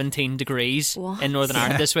 17 degrees What? in Northern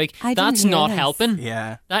Ireland this week. I didn't That's hear not this. helping.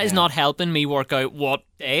 Yeah, That is yeah. not helping me work out what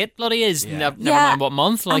day it bloody is. Yeah. Never Yeah, mind what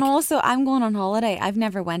month. Like and also, I'm going on holiday. I've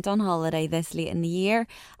never went on holiday this late in the year.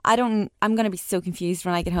 I'm going to be so confused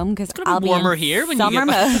when I get home because gonna be I'll be warmer in here when you summer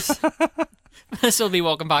get mode. this will be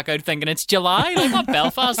walking back out thinking it's July. Like not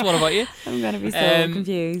Belfast. What about you? I'm going to be so Um,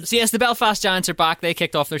 confused. So yes, the Belfast Giants are back. They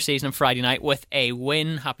kicked off their season on Friday night with a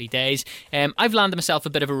win. Happy days. I've landed myself a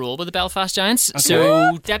bit of a role with the Belfast Giants.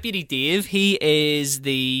 So Deputy Dave, he is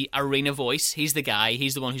the arena voice. He's the guy.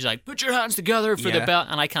 He's the one who's like, put your hands together for the Yeah. belt.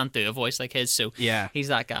 And I can't do a voice like his, so Yeah. he's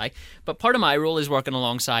that guy. But part of my role is working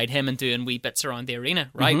alongside him and doing wee bits around the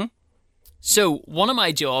arena, right? Mm-hmm. So one of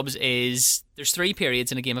my jobs is there's 3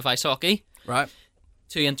 periods in a game of ice hockey. Right.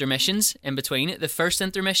 2 intermissions in between. The first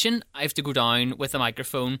intermission, I have to go down with a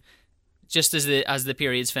microphone just as the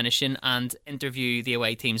period's finishing and interview the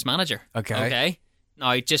away team's manager. Okay. Okay.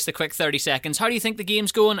 Now, just a quick 30 seconds. How do you think the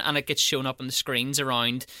game's going? And it gets shown up on the screens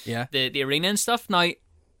around Yeah. the arena and stuff. Now,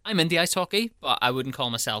 I'm into ice hockey, but I wouldn't call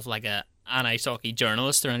myself like an ice hockey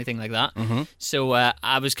journalist or anything like that. Mm-hmm. So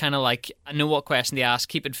I was kind of like, I know what question to ask,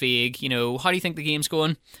 keep it vague. You know, how do you think the game's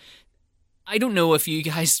going? I don't know if you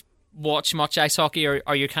guys watch much ice hockey, or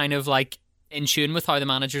are you kind of like in tune with how the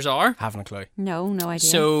managers are? Haven't a clue. No idea.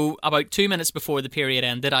 So about 2 minutes before the period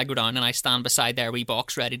ended, I go down and I stand beside their wee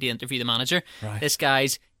box ready to interview the manager. Right. This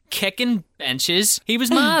guy's kicking benches. He was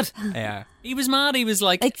mad. Yeah. He was mad. He was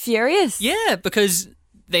like, furious. yeah, because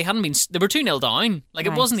they hadn't been. They were 2-0 down. Like it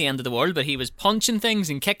Right. wasn't the end of the world, but he was punching things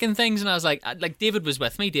and kicking things, and I was like David was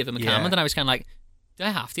with me, David McCammond, Yeah. and I was kind of like, do I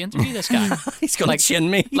have to interview this guy? He's gonna chin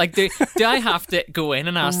me. Like, do I have to go in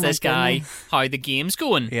and ask Oh my this guy goodness. how the game's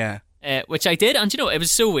going? Yeah. Which I did, and you know, it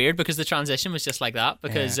was so weird because the transition was just like that,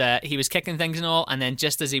 because he was kicking things and all, and then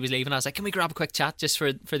just as he was leaving, I was like, can we grab a quick chat just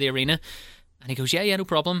for the arena? And he goes, yeah, no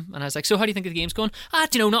problem. And I was like, so how do you think the game's going? Do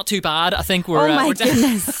you know, not too bad. I think we're... Oh my we're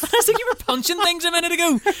goodness. I was like, you were punching things a minute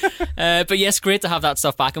ago. But yes, great to have that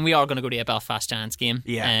stuff back, and we are going to go to a Belfast Giants game.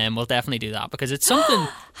 Yeah. We'll definitely do that, because it's something...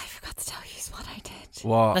 I forgot to tell you what I did.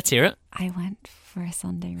 What? Let's hear it. I went for a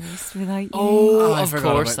Sunday roast without you. Oh, I of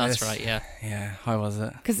forgot course, about that's this. right, yeah. Yeah. How was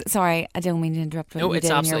it? Because, sorry, I don't mean to interrupt what No, you it's did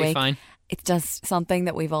in your absolutely week. fine. It's just something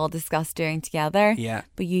that we've all discussed doing together. Yeah.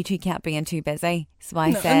 But you two kept being too busy. So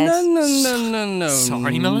I said, No.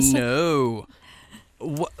 Sorry, Melissa. No.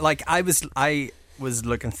 Like I was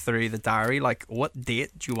looking through the diary. Like, what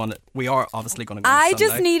date do you want it? We are obviously going to go. on I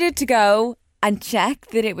just Sunday. needed to go and check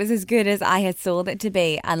that it was as good as I had sold it to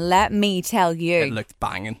be. And let me tell It you, looked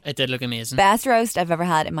banging. It did look amazing. best roast I've ever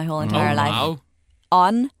had in my whole entire life. Wow.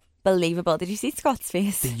 Unbelievable. Did you see Scott's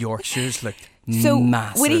face? The Yorkshires looked So,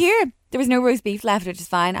 massive. would you hear? There was no roast beef left, which is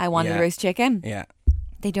fine. I wanted Yeah. roast chicken. Yeah.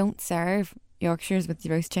 They don't serve Yorkshires with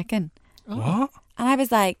roast chicken. What? And I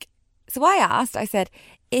was like, so I asked, I said,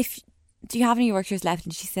 do you have any Yorkshires left?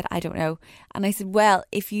 And she said, I don't know. And I said, well,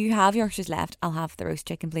 if you have Yorkshires left, I'll have the roast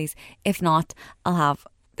chicken, please. If not, I'll have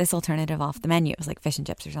this alternative off the menu. It was like fish and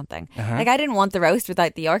chips or something. Like, I didn't want the roast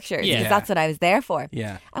without the Yorkshires, Yeah. because that's what I was there for.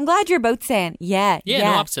 Yeah. I'm glad you're both saying, yeah. Yeah,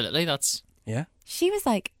 no, absolutely. That's... Yeah. She was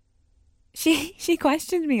like, she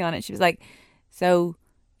questioned me on it. She was like, so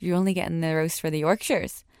you're only getting the roast for the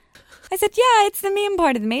Yorkshires? I said, yeah, it's the main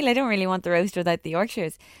part of the meal. I don't really want the roast without the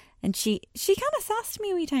Yorkshires. And she kind of sassed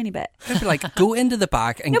me a wee tiny bit. I'd be like, go into the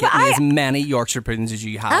back and get me as many Yorkshire puddings as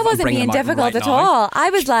you have. I wasn't bring being them out difficult right at now. all.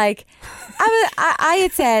 I was like, I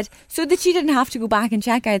had said, so that she didn't have to go back and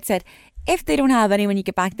check, I had said, if they don't have any when you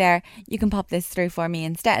get back there, you can pop this through for me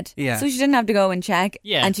instead. Yeah. So she didn't have to go and check.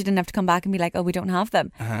 Yeah. And she didn't have to come back and be like, oh, we don't have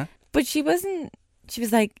them. Uh-huh. But she wasn't, she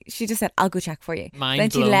was like, she just said, I'll go check for you. Mind then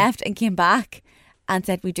blown. she left and came back and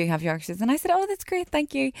said, we do have Yorkshires. And I said, oh, that's great,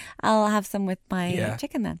 thank you. I'll have some with my Yeah.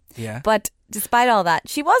 chicken then. Yeah. But despite all that,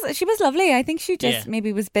 she was lovely. I think she just Yeah.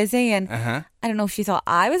 maybe was busy, and Uh-huh. I don't know if she thought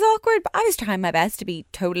I was awkward, but I was trying my best to be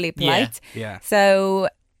totally polite. Yeah. So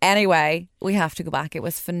anyway, we have to go back. It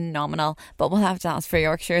was phenomenal, but we'll have to ask for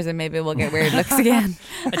Yorkshires and maybe we'll get weird looks again.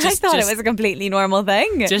 I thought it was a completely normal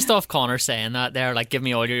thing. Just off Connor saying that there, like, give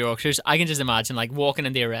me all your Yorkshires, I can just imagine, like, walking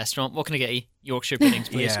into a restaurant, what can I get you? Yorkshire puddings,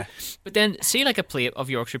 please. Yeah. But then, see, like, a plate of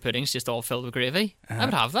Yorkshire puddings just all filled with gravy. I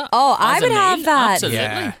would have that. Oh, I As a would have meal. that.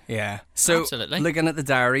 Absolutely. Yeah. So, Absolutely. looking at the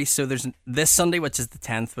diary, so there's this Sunday, which is the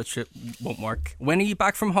 10th, which it won't work. When are you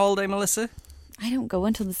back from holiday, Melissa? I don't go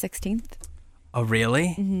until the 16th, Oh,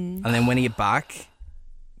 really? Mm-hmm. And then when are you back?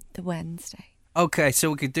 the Wednesday. Okay,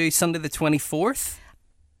 so we could do Sunday the 24th?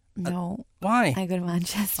 No, Why? I go to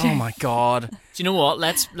Manchester. Oh my God. Do you know what?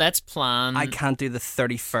 Let's plan. I can't do the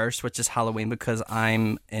 31st, which is Halloween, because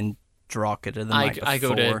I'm in Drogheda the night before. I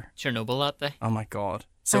go to Chernobyl that day. Oh my God.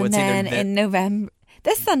 So and it's then either in November,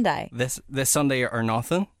 this Sunday. this Sunday or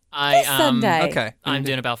nothing? I This am. Sunday. Okay. I'm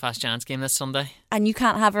doing a Belfast Giants game this Sunday. And you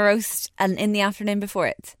can't have a roast and in the afternoon before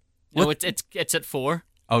it. No, What? it's at 4,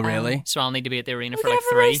 Oh, really? so I'll need to be at the arena We for could like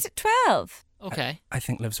have a 3. roast at 12. Okay. I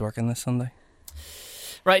think Liv's working this Sunday.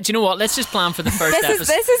 Right, do you know what? Let's just plan for the first episode.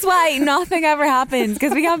 This is why nothing ever happens,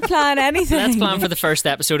 because we can't plan anything. Let's plan for the first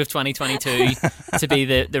episode of 2022 to be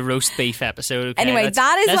the roast beef episode. Okay? Anyway, Let's-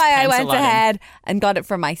 that is let's why I pencil went that in. ahead and got it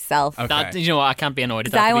for myself. Okay. That, you know what? I can't be annoyed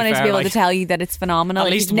at Because that. I wanted to fair, be able like, to tell you that it's phenomenal. At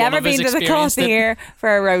If least you've one never of us been to the experienced Coffee it. here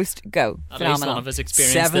for a roast, go. At least Phenomenal. one of us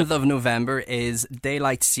experienced 7th it. of November is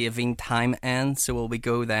daylight saving time end, so will we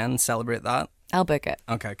go then celebrate that? I'll book it.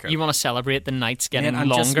 Okay, cool. You want to celebrate the nights getting Man, I'm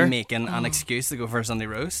just longer? making an excuse to go for a Sunday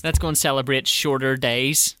roast. Let's go and celebrate shorter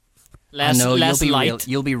days. I know Less you'll be light.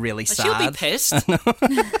 you'll be really But sad. You'll be pissed.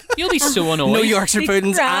 You'll be so annoyed. No Yorkshire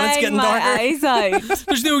puddings, and it's getting my darker. eyes out.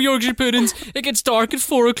 There's no Yorkshire puddings. It gets dark at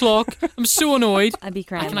 4 o'clock. I'm so annoyed. I'd be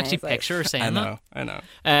crying. I can my actually eyes out. picture her saying I know.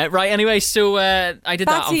 that. Right, anyway, so I did Back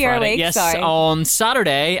that to on your Friday. week, Yes, sorry. on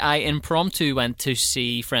Saturday, I impromptu went to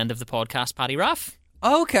see friend of the podcast, Paddy Raff.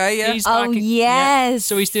 Okay, yeah. He's Oh, back, yes.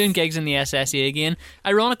 So he's doing gigs in the SSE again.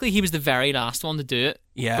 Ironically, he was the very last one to do it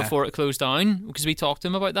Yeah. before it closed down, because we talked to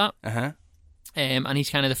him about that. Uh-huh. And he's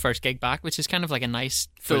kind of the first gig back, which is kind of like a nice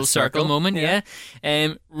full Full circle circle, moment. yeah.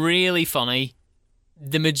 Yeah. Really funny.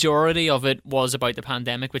 The majority of it was about the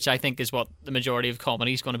pandemic, which I think is what the majority of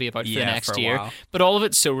comedy is going to be about for the Yeah, next for a year. while. But all of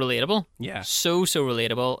it's so relatable. Yeah. So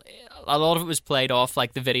relatable. A lot of it was played off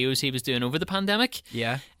like the videos he was doing over the pandemic,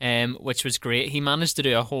 Yeah. which was great. He managed to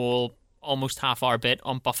do a whole almost half-hour bit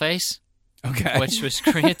on buffets, Okay. which was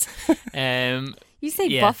great. You say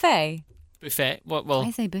Yeah. buffet. Buffet. Well, I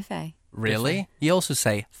say buffet. Really? You also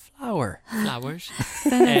say flower. flowers.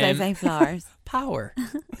 Sometimes I Um, say flowers. Power.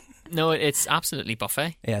 No, it's absolutely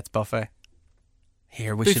buffet. Yeah, it's buffet.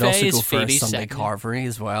 Here, we should Buffet also is go for a Phoebe's Sunday second. carvery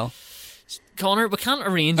as well. Connor, we can't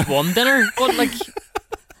arrange one dinner. What, like,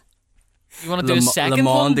 you want to do a second Le Mans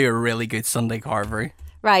one? do a really good Sunday carvery.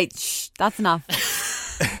 Right, shh, that's enough.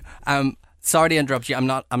 Sorry to interrupt you. I'm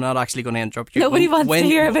not actually going to interrupt you. Nobody wants when, to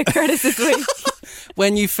hear about Curtis this week.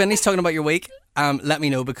 When you finish talking about your week, let me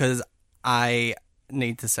know, because I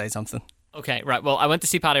need to say something. Okay, right. Well, I went to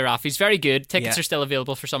see Paddy Raff. He's very good. Tickets Yeah. are still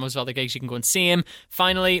available for some of his other gigs. You can go and see him.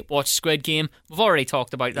 Finally, watch Squid Game. We've already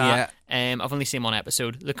talked about that. I've only seen one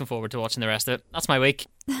episode. Looking forward to watching the rest of it. That's my week.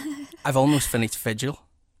 I've almost finished Vigil.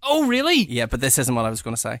 Oh, really? Yeah, but this isn't what I was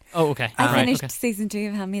going to say. Oh, okay. I Right, finished okay. season 2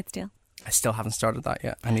 of Handmaid's Tale. I still haven't started that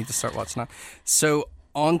yet. I need to start watching that. So,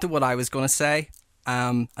 on to what I was going to say.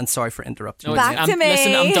 And sorry for interrupting. No, you. Back to me.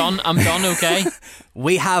 Listen, I'm done. I'm done, okay?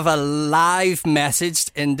 We have a live message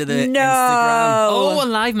into the No. Instagram. Oh, a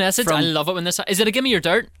live message. From- I love it when this... Is it a Give Me Your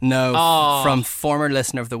Dirt? No, Oh. from former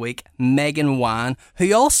listener of the week, Megan Wan,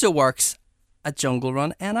 who also works at Jungle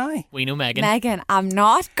Run NI. We know Megan. Megan, I'm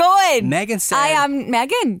not going. Megan said, I am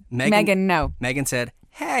Megan. Megan- No. Megan said,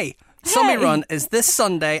 hey, Sunday Run is this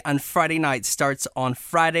Sunday and Friday night starts on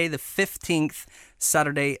Friday the 15th,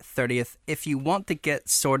 Saturday 30th. If you want to get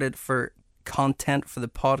sorted for content for the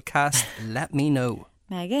podcast, let me know.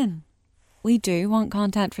 Megan, we do want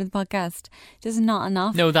content for the podcast. Just not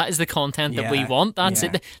enough. No, that is the content that we Yeah. want. That's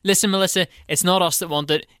Yeah. it. Listen, Melissa, it's not us that want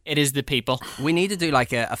it. It is the people. We need to do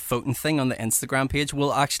like a voting thing on the Instagram page.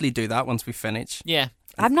 We'll actually do that once we finish. Yeah.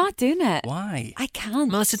 I'm not doing it. Why? I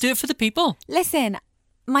can't. Melissa, do it for the people. Listen,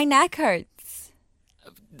 my neck hurts.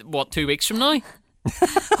 What, 2 weeks from now?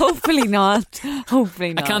 Hopefully not. Hopefully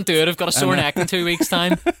I not. can't do it. I've got a sore neck in 2 weeks'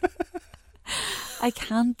 time. I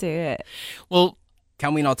can't do it. Well,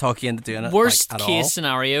 Can we not talk you into doing it? worst like, at case all?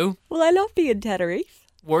 scenario. Well, I love being Tenerife.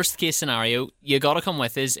 Worst case scenario, you got to come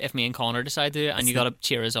with us if me and Connor decide to do it, and you got to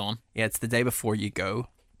cheer us on. Yeah, it's the day before you go.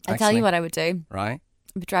 I'll tell you what I would do. Right?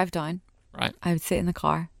 I would drive down. Right. I would sit in the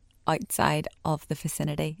car outside of the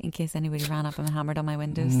vicinity in case anybody ran up and hammered on my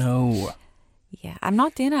windows. No. Yeah, I'm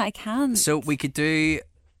not doing it. I can't. So we could do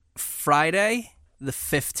Friday the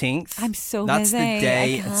 15th. I'm so That's busy. the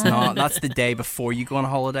day. I It's can't. not. That's the day before you go on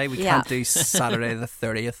holiday. We Yeah. can't do Saturday the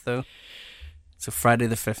 30th though. So Friday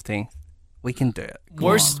the 15th. We can do it.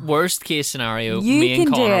 Worst case scenario, You me and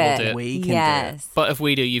can do Connor it. will do it. We can yes, But if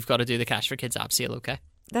we do, you've got to do the Cash for Kids app sale, okay?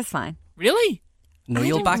 that's fine. Really? No, I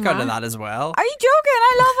you'll don't back out of mind. that as well. Are you joking?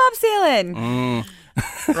 I love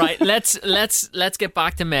abseiling. Right, let's get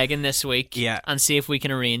back to Megan this week, Yeah. and see if we can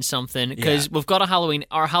arrange something, because we've got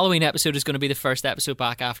our Halloween episode is going to be the first episode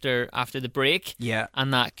back after the break, Yeah.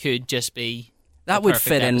 and that could just be That the would perfect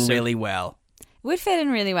fit in episode. really well. Would fit in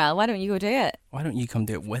really well. Why don't you go do it? Why don't you come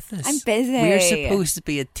do it with us? I'm busy. We're supposed to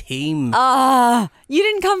be a team. You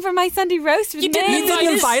didn't come for my Sunday roast with You me.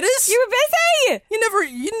 didn't invite us. You were busy.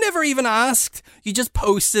 You never even asked. You just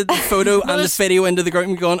posted the photo and the video into the group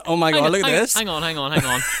and going, oh my God, look at this. Hang on.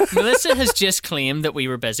 Melissa has just claimed that we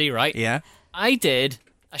were busy, right? Yeah. I did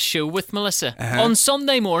a show with Melissa on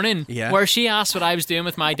Sunday morning, Yeah. where she asked what I was doing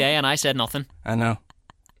with my day, and I said nothing. I know.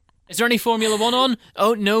 Is there any Formula One on?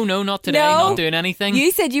 Oh, no, not today. No. Not doing anything. You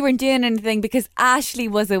said you weren't doing anything because Ashley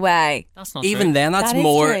was away. That's not Even true. then, that's That is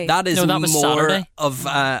more. true. That is No, that was more Saturday. of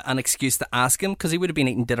an excuse to ask him because he would have been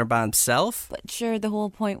eating dinner by himself. But sure, the whole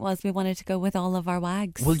point was we wanted to go with all of our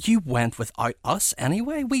wags. Well, you went without us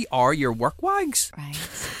anyway. We are your work wags. Right.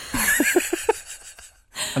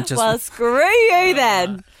 I'm just. Well, screw you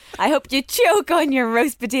then. I hope you choke on your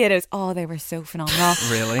roast potatoes. Oh, they were so phenomenal.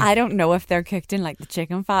 Really? I don't know if they're cooked in like the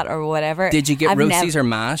chicken fat or whatever. Did you get I've roasties or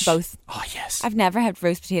mash? Both. Oh yes. I've never had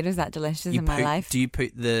roast potatoes that delicious in my life. Do you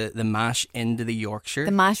put the mash into the Yorkshire?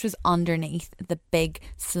 The mash was underneath the big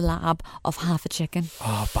slab of half a chicken.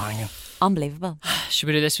 Oh, banging. Unbelievable. Should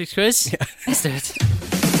we do this week's quiz? Yeah. Let's do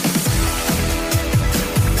it.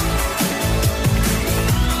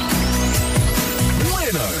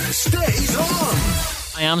 Winner stays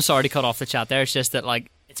on. I am sorry to cut off the chat there. It's just that,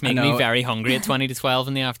 like, it's making me know. very hungry at 20 to 12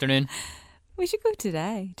 in the afternoon. We should go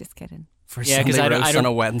today. Just kidding. For Yeah, 'cause Sunday I roast don't-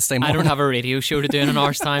 on a Wednesday I morning. don't have a radio show to do in an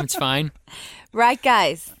hour's time. It's fine. Right,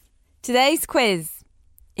 guys. Today's quiz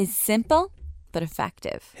is simple but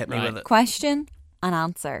effective. Hit me Right. with it. Question and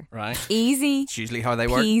answer. Right. Easy It's usually how they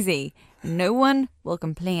work. peasy. No one will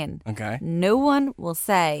complain. Okay. No one will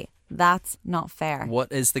say that's not fair.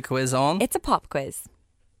 What is the quiz on? It's a pop quiz.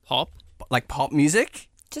 Pop. Like pop music?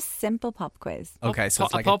 Just simple pop quiz. Okay, so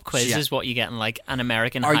it's like a pop quiz yeah. is what you get in, like, an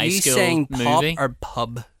American Are high you school saying pop movie. or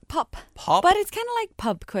pub? Pop. Pop? But it's kind of like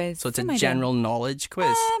pub quiz. So it's What am a I doing? general knowledge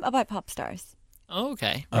quiz. About pop stars. Oh,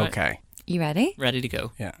 okay. Right. Okay. You ready? Ready to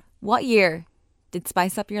go. Yeah. What year did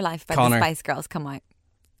Spice Up Your Life by Connor. the Spice Girls come out?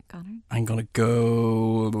 Connor? I'm gonna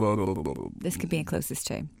go. This could be a closest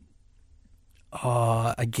to.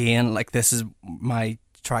 Again, like this is my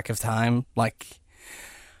track of time. Like,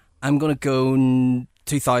 I'm gonna go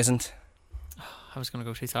 2000. I was going to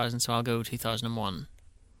go 2000, so I'll go 2001.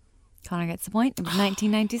 Connor gets the point. It was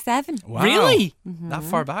 1997. Wow. Really? That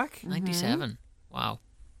far back? 97. Wow.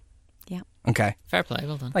 Yeah. Okay. Fair play.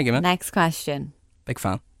 Well done. Thank you, man. Next question. Big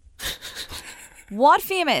fan. What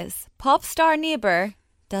famous pop star neighbour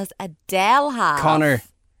does Adele have? Connor.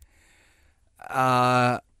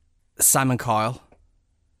 Simon Cowell.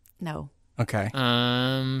 No. Okay.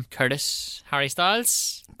 Curtis. Harry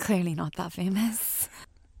Styles. Clearly not that famous.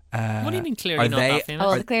 What do you mean clearly are not they- that famous? Oh,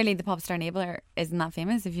 well, clearly the pop star neighbour isn't that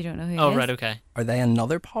famous if you don't know who he Oh, is. right, okay. Are they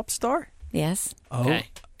another pop star? Yes. Oh. Okay.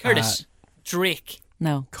 Curtis. Drake.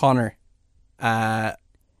 No. Connor.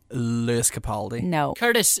 Lewis Capaldi. No.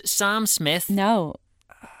 Curtis. Sam Smith. No.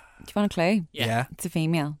 Do you want a clue? Yeah. It's a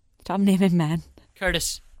female. Stop naming men.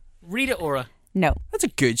 Curtis. Rita Ora. No. That's a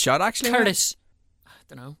good shot, actually. Curtis. I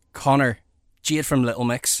don't know. Connor. Jade from Little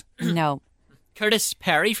Mix. No. Curtis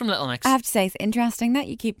Perry from Little Mix. I have to say, it's interesting that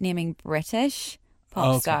you keep naming British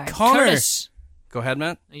pop Okay. stars. Connor. Curtis. Go ahead,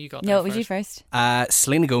 man. Oh, you got No, that it was you first. first.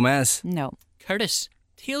 Selena Gomez. No. Curtis.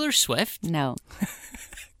 Taylor Swift. No.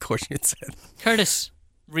 course you'd say that. Curtis,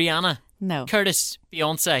 Rihanna. No. Curtis,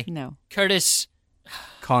 Beyonce. No. Curtis,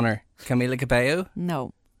 Connor, Camila Cabello.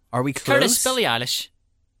 No. Are we close? Curtis, Billie Eilish.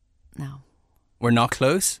 No. We're not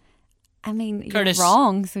close. I mean, you're Curtis,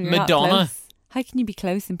 wrong, so you're Madonna. not close. How can you be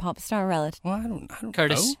close in pop star relative? Well, I don't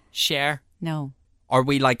Curtis, know. Cher. No. Are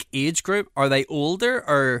we like age group? Are they older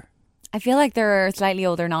or I feel like they're slightly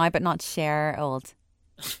older now, but not Cher old.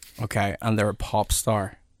 okay? And they're a pop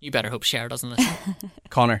star. You better hope Cher doesn't listen.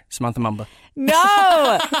 Connor, Samantha Mumba.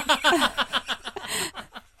 No!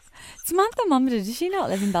 Samantha Mumba, did she not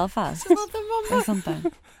live in Belfast? Or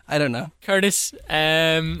something. I don't know. Curtis,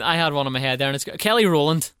 I had one in my head there, and it's Kelly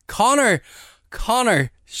Rowland. Connor,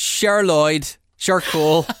 Cher Lloyd, Cher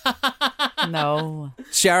Cole, No.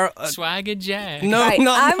 Cher. Swagga Jay. No, Right,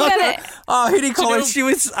 not. I'm gonna- Oh, who do you call Do you her? know- She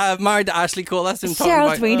was married to Ashley Cole. That's what I'm talking Cheryl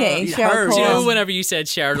about. Tweedy, Cheryl her. Cole. Do you know Yes. whenever you said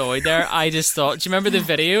Cher Lloyd there, I just thought, do you remember the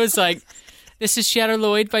video? It's like, this is Cher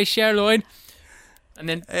Lloyd by Cher Lloyd. And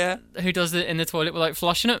then Yeah. who does it in the toilet without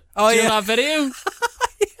flushing it? Oh, do you know yeah. that video?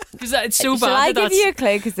 Because it's so Shall bad. I that give you a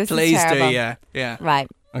clue? Because this Please is terrible. do. Yeah. Right.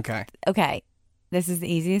 Okay. Okay. This is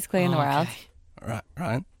the easiest clue in the world.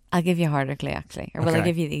 Right. I'll give you a harder clue, actually. Or will I Okay.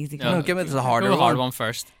 give you the easy clue? No, give it the harder Go a hard one. one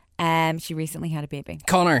first. She recently had a baby.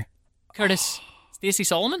 Connor. Curtis, Stacey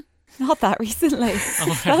Solomon? Not that recently.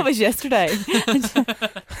 That was yesterday.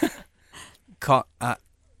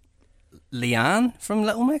 Leanne from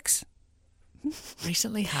Little Mix.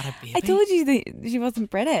 Recently had a baby. I told you that she wasn't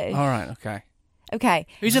British. All right. Okay. Okay.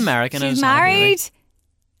 Who's American? She's Who's had a baby? married.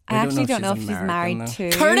 I We don't actually know don't know if if she's she's married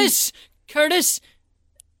American, to Curtis!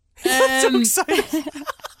 So excited.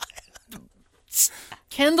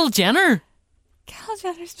 Kendall Jenner. Kendall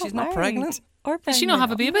Jenner's She's not pregnant? Or pregnant. Does she not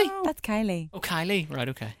have a baby? That's Kylie. Oh, Kylie. Right,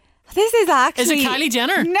 okay. This is actually. Is it Kylie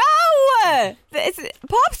Jenner? No! It's a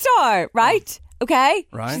pop star, right? Okay?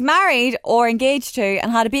 Right. She's married or engaged to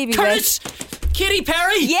and had a baby Curtis! Katy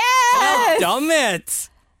Perry! with. Yes! Done it.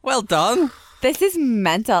 Well done. This is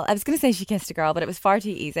mental. I was going to say she kissed a girl, but it was far too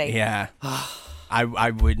easy. Yeah.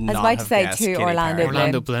 I would not about to have say guessed to Katy Orlando Perry. Bloom.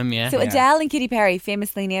 Orlando Bloom, yeah. So Yeah. Adele and Katy Perry,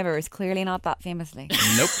 famously neighbours, clearly not that famously.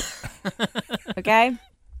 Nope. Okay?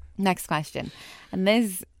 Next question. And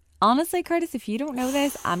this, honestly, Curtis, if you don't know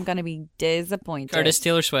this, I'm going to be disappointed. Curtis,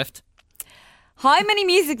 Taylor Swift. How many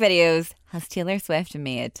music videos has Taylor Swift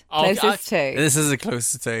made? Oh, Closest to. This is the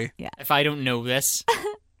closest to. If I don't know this.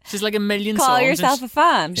 She's like a million Call songs. yourself a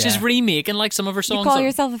fan. She's Yeah. remaking like some of her You songs. call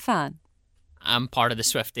yourself a fan. I'm part of the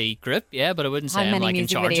Swiftie group, yeah, but I wouldn't say How I'm many like in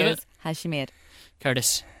music charge videos of it. has she made?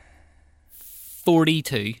 Curtis,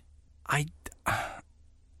 42. I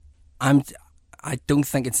don't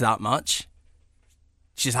think it's that much.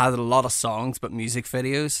 She's had a lot of songs, but music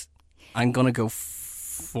videos. I'm gonna go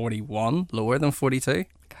 41, lower than 42.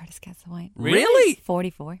 Curtis gets the point. Really?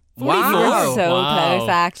 44. Wow. You were so Wow. close.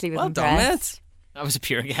 I actually was Well done, impressed. mate. That was a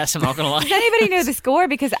pure guess, I'm not going to Does lie. anybody know the score?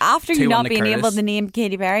 Because after you 2-1 not to being able Curtis. to name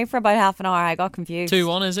Katy Perry for about half an hour, I got confused.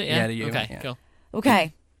 2-1, is it? Yeah. Yeah, to you, okay, yeah. cool.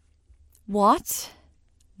 Okay. What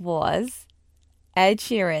was Ed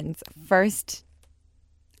Sheeran's first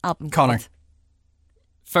album Connor. called?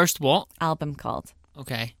 First what? Album called.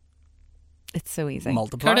 Okay. It's so easy.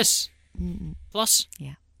 Multiply. Curtis. Plus.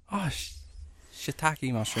 Yeah. Oh,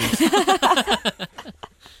 shiitake mushrooms.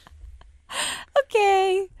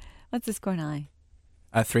 Okay. What's the score now?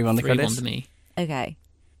 3-1 to 3-1 Curtis. to me. Okay.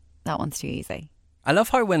 That one's too easy. I love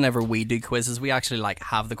how whenever we do quizzes, we actually like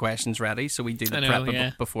have the questions ready, so we do the I know, prep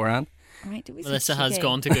yeah. beforehand. All right, do we Melissa switch has again?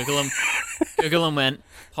 gone to Google and Google and went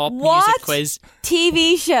pop What? music quiz.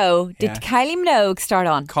 TV show did Yeah. Kylie Minogue start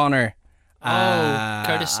on? Connor.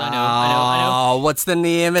 Curtis, I know. Oh, what's the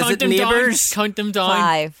name? Is Count it them Neighbours? down. Count them down.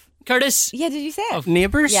 5. Curtis. Yeah, did you say it?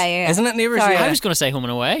 Neighbours? Yeah. Isn't it Neighbours? Sorry. Yeah. I was going to say Home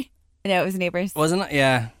and Away. No, it was Neighbours. Wasn't it?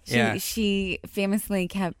 Yeah. Yeah. She famously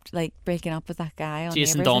kept like breaking up with that guy on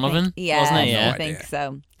Jason Neighbours, I Donovan, think. Yeah, wasn't it? I Yeah. think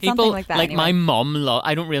so. People Something like that. anyway. my mum.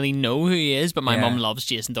 I don't really know who he is, but my Yeah. mum loves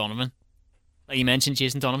Jason Donovan. Like you mentioned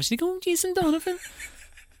Jason Donovan, she's like, "Oh, Jason Donovan."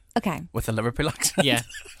 Okay, With the Liverpool accent. Yeah,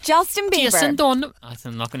 Justin Bieber. Jason Donovan.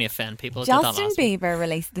 I'm not going to offend people. I did that Justin last week. Bieber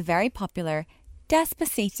released the very popular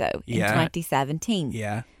Despacito in Yeah. 2017.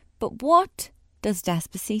 Yeah. But what does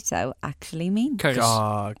Despacito actually mean? Curtis,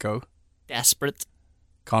 Go. desperate.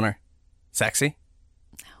 Connor. Sexy.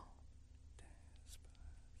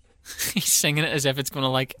 He's singing it as if it's going to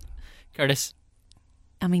like Curtis.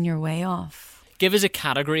 I mean, you're way off. Give us a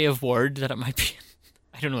category of word that it might be.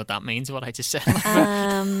 I don't know what that means. What I just said.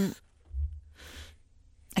 I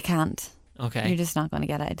can't. Okay, You're just not going to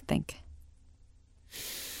get it, I think.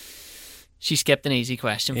 she skipped an easy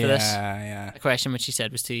question for Yeah, this. yeah. A question which she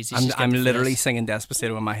said was too easy. She I'm skipped it for literally this. singing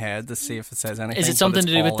Despacito in my head to see if it says anything. Is it but something it's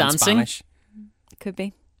to do with all in dancing? Spanish. Could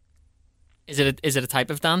be. Is it a type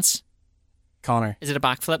of dance? Connor. Is it a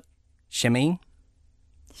backflip? Shimmy.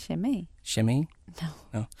 Shimmy. Shimmy.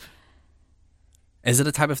 No. Is it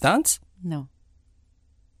a type of dance? No.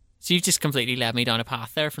 So you've just completely led me down a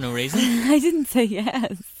path there for no reason. I didn't say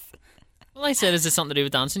yes. Well, I said, is it something to do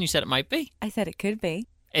with dancing? You said it might be. I said it could be.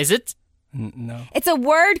 Is it? No. It's a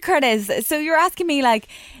word, Curtis. So you're asking me, like,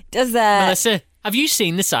 does Melissa, have you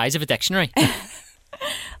seen the size of a dictionary?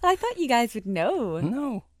 I thought you guys would know.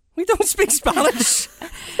 No. We don't speak Spanish.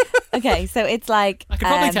 Okay, so it's like... I could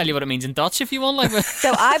probably tell you what it means in Dutch if you want. Like,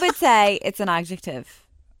 So I would say it's an adjective.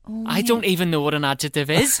 I don't even know what an adjective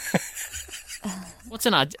is. What's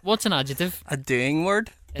an adjective? A doing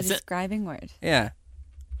word? A Is it? describing word. Yeah.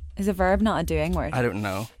 Is a verb not a doing word? I don't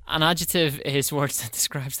know. An adjective is words that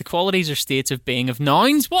describes the qualities or states of being of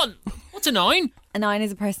nouns. What? What's a noun? A noun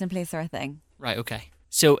is a person, a place, or a thing. Right, okay.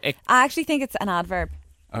 So, I actually think it's an adverb.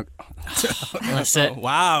 Melissa,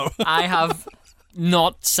 Wow. I have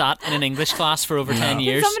not sat in an English class for over 10 Can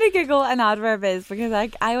years. somebody Google an adverb is? Because I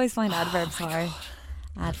always find adverbs hard.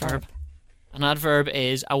 Adverb. An adverb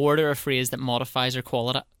is a word or a phrase that modifies or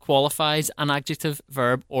qualifies an adjective,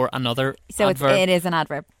 verb, or another So adverb. it is an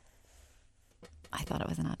adverb. I thought it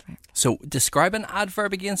was an adverb. So describe an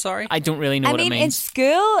adverb again, sorry. I don't really know I what mean, it in means.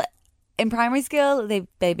 school, in primary school,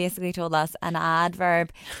 they basically told us an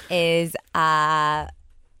adverb is a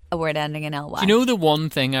word ending in ly. Do you know the one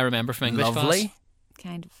thing I remember from English Lovely. class?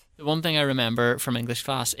 Kind of. The one thing I remember from English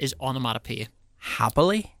class is onomatopoeia.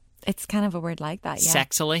 Happily. It's kind of a word like that, yeah.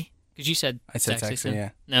 Sexily. Because you said I said sexy, sexy, so- yeah.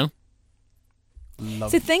 No?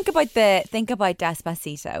 Love. So think about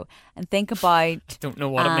Despacito and think about Don't know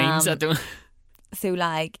what it means. I don't. so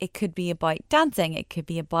like it could be about dancing, it could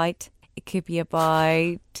be about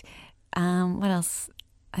what else?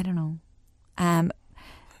 I don't know.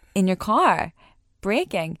 In your car,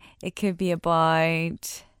 braking, it could be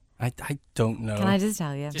about I don't know. Can I just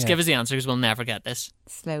tell you? Just give us the answer because we'll never get this.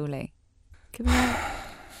 Slowly. Could be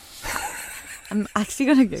I'm actually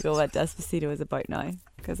going to Google what Despacito is about now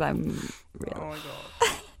because I'm real. Oh my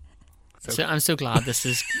god. So I'm so glad this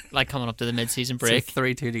is like coming up to the mid-season break. So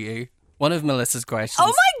 3-2 to you. One of Melissa's questions. Oh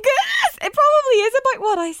my goodness! It probably is about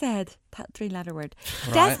what I said. That 3-letter word.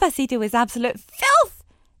 Right. Despacito is absolute filth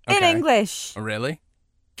in Okay. English. Oh, really?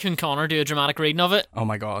 Can Connor do a dramatic reading of it? Oh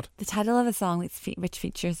my god. The title of the song, which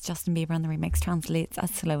features Justin Bieber on the remix, translates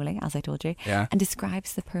as slowly, as I told you, Yeah. and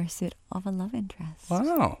describes the pursuit of a love interest.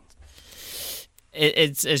 Wow.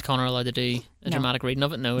 Is Connor allowed to do a No. dramatic reading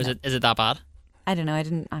of it? No. Is it that bad? I don't know. I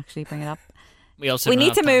didn't actually bring it up. We also We don't need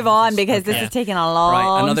have to time move for on this. because this Yeah. is taking a long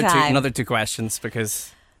Right. time. Another two questions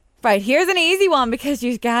because Right, here's an easy one because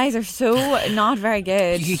you guys are so not very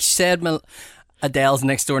good. you said Adele's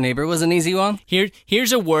next door neighbor was an easy one.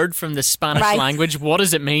 Here's a word from the Spanish Right. language. What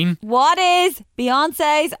does it mean? What is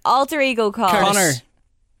Beyonce's alter ego called? Curtis.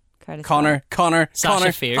 Connor.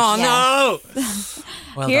 Sasha Fierce. Oh Yeah. no.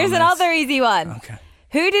 Well Here's done, another easy one. Miss. Okay.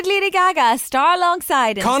 Who did Lady Gaga star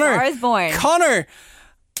alongside in Connor. Star is Born? Connor.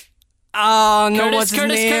 Oh no, Curtis, what's his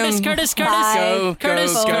Curtis, name? Curtis, Five, Go,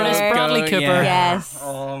 Curtis, go, Curtis, go, Bradley go. Cooper. Yeah. Yes.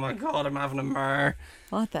 Oh my god, I'm having a murr.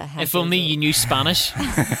 What the heck? If only you knew Spanish.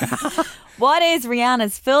 What is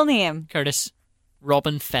Rihanna's full name? Curtis.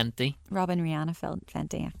 Robin Fenty. Robin Rihanna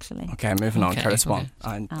Fenty, actually. Okay, moving on. Okay, Curtis okay. one.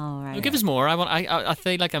 And All No, right. give us more. I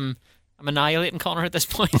feel like I'm annihilating Connor at this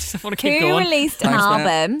point. I want to keep Who going. released an Thanks, man.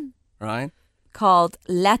 album right. called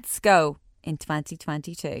Let's Go in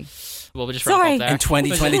 2022? Well, we'll just Sorry. wrap up there. In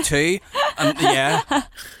 2022. Yeah.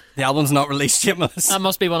 The album's not released yet, Melissa. That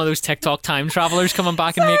must be one of those TikTok time travelers coming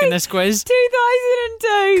back and making this quiz.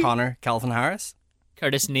 2002. Connor, Calvin Harris.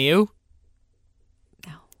 Curtis Neo.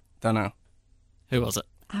 Don't know. Who was it?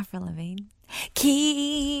 Avril Lavigne.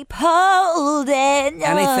 Keep holding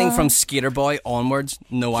on. Anything from Skater Boy onwards,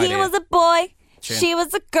 no He idea. was a boy. Sure. She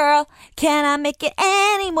was a girl. Can I make it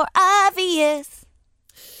any more obvious?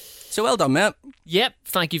 So well done, mate. Yep,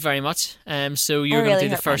 thank you very much. So you're I going to really do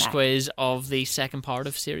the hurt my first neck. quiz of the second part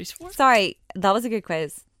of Series 4? Sorry, that was a good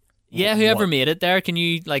quiz. Yeah, whoever What? made it there, can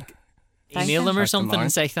you Thank email you. them or Check them something out.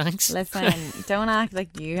 and say thanks? Listen, don't act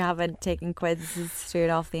like you haven't taken quizzes straight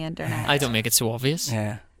off the internet. I don't make it so obvious.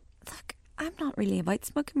 Yeah. Look, I'm not really about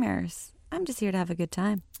smoke and mirrors. I'm just here to have a good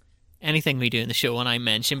time. Anything we do in the show and I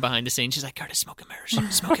mention behind the scenes, she's like, Curtis, smoke and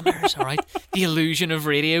mirrors. Smoke and mirrors, all right? The illusion of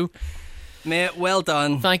radio. Mate, well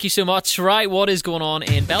done. Thank you so much. Right, what is going on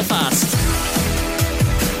in Belfast?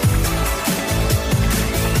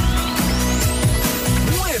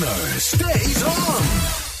 Winner stays on.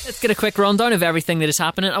 Let's get a quick rundown of everything that is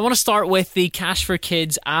happening. I want to start with the Cash for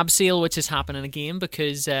Kids ab sale, which is happening again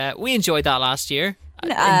because we enjoyed that last year.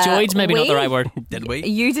 Enjoyed's maybe not the we- right word. Did we?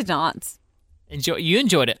 You did not. You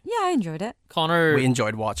enjoyed it, Yeah, I enjoyed it. Connor. We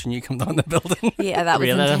enjoyed watching you come down the building. Yeah, that was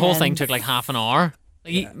Really, the whole intense. thing took like half an hour.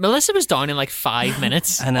 Like, Melissa was down in like 5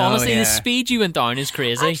 minutes. I know, Honestly, yeah. the speed you went down is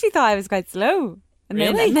crazy. I actually thought I was quite slow. And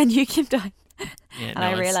Really? then you came down. Yeah, And no,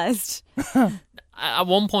 I it's- realised. At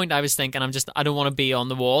one point, I was thinking, I don't want to be on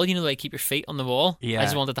the wall. You know, like keep your feet on the wall. Yeah. I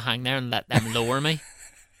just wanted to hang there and let them lower me.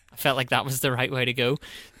 I felt like that was the right way to go.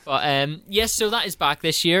 But yes, so that is back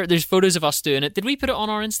this year. There's photos of us doing it. Did we put it on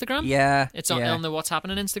our Instagram? Yeah. It's on the What's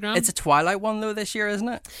Happening Instagram. It's a Twilight one though this year, isn't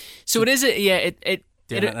it? So it is. It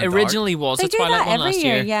Doing it in the dark. originally was They a do Twilight that one every last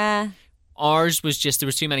year, year. yeah. Ours was just there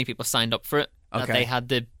was too many people signed up for it. That Okay. they had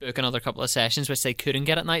to book another couple of sessions, which they couldn't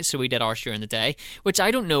get at night, so we did ours during the day. Which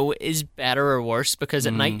I don't know is better or worse because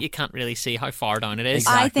at night you can't really see how far down it is.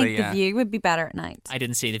 Exactly. I think yeah. the view would be better at night. I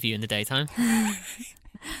didn't see the view in the daytime.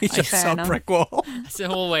 You just Fair saw enough. brick wall. It's the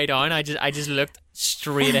whole way down. I just looked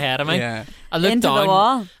straight ahead of me. Yeah. I looked Into the down.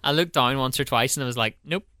 wall. I looked down once or twice, and I was like,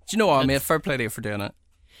 nope. Do you know what, mate? Fair play to you for doing it.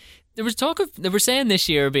 There was talk of they were saying this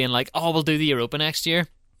year being like, oh, we'll do the Europa next year.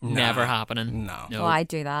 Nah. Never happening. No. No. Oh, I'd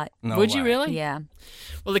do that. No Would you way. really? Yeah.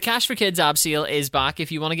 Well, the Cash for Kids ab sale is back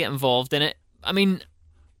if you want to get involved in it. I mean,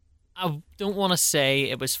 I don't want to say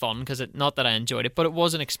it was fun because not that I enjoyed it, but it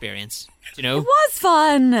was an experience. Do you know? It was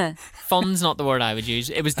fun. Fun's not the word I would use.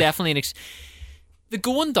 It was definitely the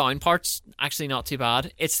going down part's actually not too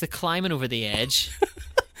bad. It's the climbing over the edge.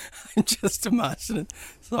 I'm just imagining.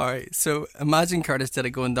 Sorry. So imagine Curtis did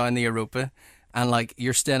it going down the Europa and like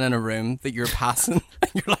you're staying in a room that you're passing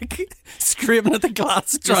and you're like scraping at the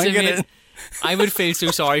glass trying to get Listen, in. mate, I would feel so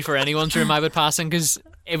sorry for anyone's room I would pass in because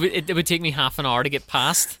it would take me half an hour to get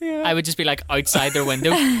past. I would just be like outside their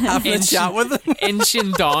window, Having a chat with them.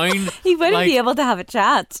 inching down. He wouldn't like, be able to have a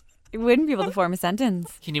chat. He wouldn't be able to form a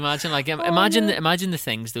sentence. Can you imagine? Like, imagine the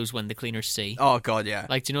things those window cleaners see. Oh God, yeah.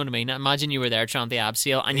 Like, do you know what I mean? Imagine you were there trying the ab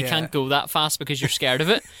sale and you Yeah. can't go that fast because you're scared of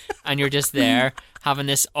it, and you're just there having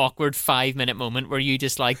this awkward 5-minute moment where you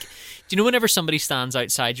just like, do you know whenever somebody stands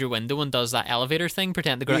outside your window and does that elevator thing,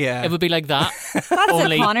 pretend to go? Yeah. It would be like that. That's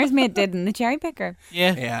Only- what Connor's mate did in the cherry picker.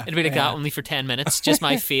 Yeah, Yeah, it'd be like yeah. that only for 10 minutes. Just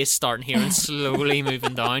my face starting here and slowly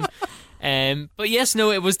moving down. But yes,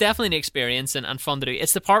 no, it was definitely an experience and fun to do.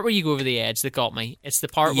 It's the part where you go over the edge that got me. It's the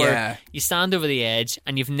part Yeah. where you stand over the edge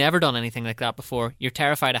and you've never done anything like that before. You're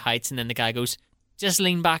terrified of heights, and then the guy goes, "Just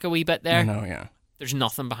lean back a wee bit there." No, yeah. There's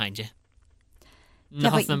nothing behind you. Yeah,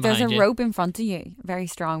 Nothing but there's behind a you. rope in front of you. A very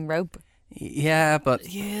strong rope. Yeah, but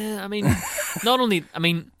Yeah, I mean,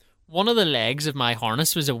 one of the legs of my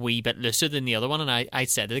harness was a wee bit looser than the other one, and I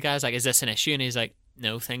said to the guy, I was like, "Is this an issue?" And he's like,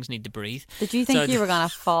 "No, things need to breathe." Did you think So- you were going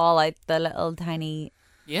to fall out the little tiny...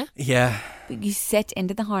 Yeah, yeah. You sit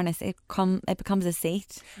into the harness, it becomes a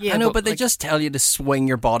seat. yeah. I know, but they like, just tell you to swing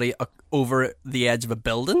your body over the edge of a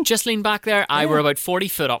building. just lean back there. I were about 40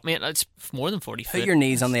 foot up, mate. It's more than 40 Put foot. your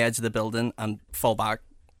knees on the edge of the building and fall back.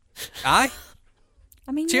 Aye.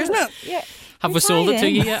 I mean, Cheers, you're- mate. Yeah. Have you're we sold it to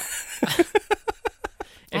tied you in. yet?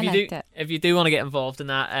 I liked it. If you do want to get involved in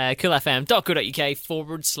that,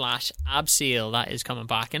 coolfm.co.uk/abseal, that is coming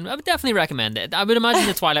back, and I would definitely recommend it. I would imagine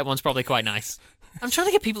the Twilight one's probably quite nice. I'm trying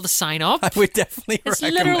to get people to sign up. I would definitely It's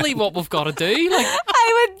recommend. literally what we've got to do. Like,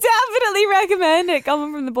 I would definitely recommend it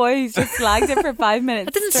coming from the boy who's just slagged it for 5 minutes.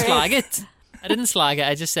 I didn't straight. slag it.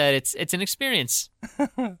 I just said it's an experience.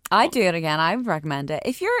 I'd do it again. I would recommend it.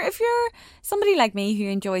 If you're somebody like me who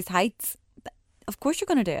enjoys heights, of course you're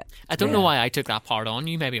going to do it. I don't know Yeah. why I took that part on.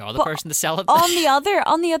 You maybe are the But person to sell it. on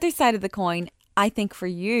the other side of the coin, I think for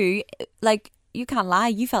you, like, you can't lie,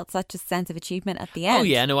 you felt such a sense of achievement at the end. Oh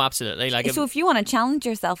yeah, no, absolutely. Like, So if you want to challenge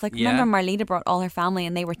yourself, like, Yeah. remember Marlita brought all her family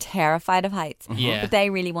and they were terrified of heights. Yeah. But they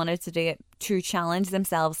really wanted to do it to challenge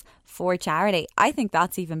themselves for charity. I think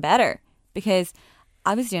that's even better because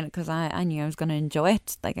I was doing it because I knew I was going to enjoy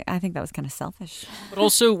it. Like, I think that was kind of selfish. But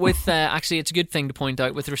also with actually, it's a good thing to point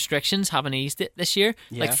out with restrictions having eased it this year.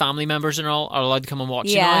 Yeah. Like family members and all are allowed to come and watch.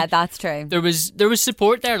 Yeah, you know? that's true. There was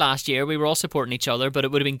support there last year. We were all supporting each other, but it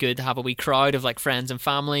would have been good to have a wee crowd of like friends and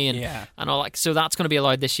family and Yeah. and all that. So that's going to be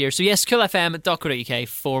allowed this year. So yes,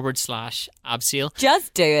 coolfm.co.uk/abseal.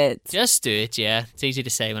 Just do it. Just do it, yeah. It's easy to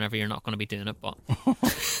say whenever you're not going to be doing it, but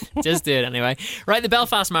just do it anyway. Right, the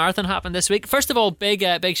Belfast Marathon happened this week. First of all, big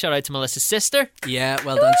shout out to Melissa's sister Yeah,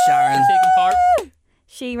 well done, Sharon. taking part.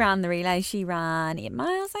 She ran the relay. She ran 8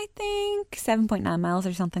 miles, I think, 7.9 miles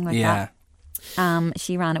or something like Yeah. that.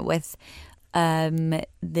 She ran it with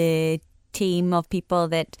the team of people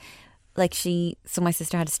that, like, so my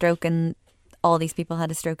sister had a stroke and all these people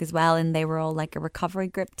had a stroke as well, and they were all like a recovery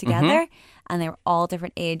group together, and they were all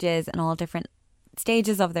different ages and all different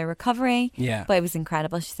stages of their recovery. Yeah. But it was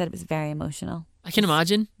incredible. She said it was very emotional. I can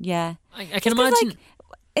imagine. Yeah. I can Just 'cause, imagine. like,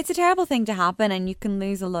 it's a terrible thing to happen, and you can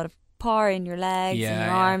lose a lot of power in your legs and your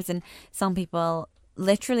Yeah. arms, and some people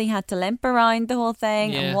literally had to limp around the whole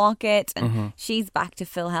thing Yeah. and walk it, and she's back to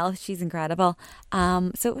full health. She's incredible.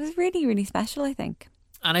 So it was really, really special, I think.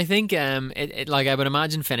 And I think, like I would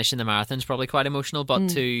imagine, finishing the marathon is probably quite emotional. But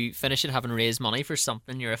to finish it, having raised money for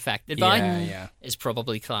something you're affected by, Yeah. is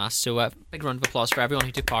probably class. So a big round of applause for everyone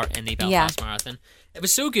who took part in the Belfast Marathon. It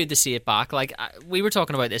was so good to see it back. Like we were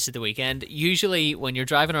talking about this at the weekend. Usually, when you're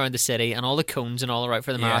driving around the city and all the cones and all are out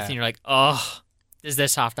for the Yeah. marathon, you're like, oh. Does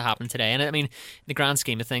this have to happen today? And I mean, in the grand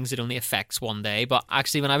scheme of things, it only affects one day. But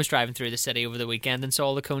actually, when I was driving through the city over the weekend and saw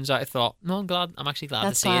all the cones out, I thought, no, I'm actually glad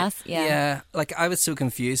That's to see it. class. Yeah. Like I was so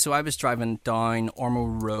confused. So I was driving down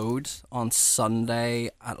Ormo Road on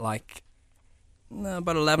Sunday at like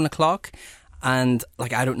about 11 o'clock. And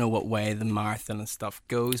like I don't know what way the marathon and stuff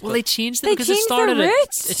goes. Well, but they changed it They because changed the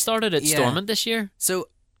routes. it started at Yeah. Stormont this year. so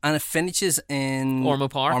and it finishes in Ormo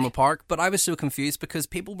Park. But I was so confused because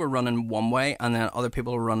people were running one way and then other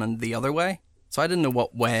people were running the other way. So I didn't know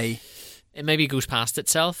what way. It maybe goes past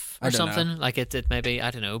itself or I don't know. something. Like it maybe, I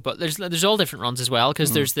don't know. But there's all different runs as well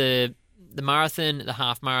because there's the marathon, the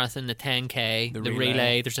half marathon, the 10K, The the relay.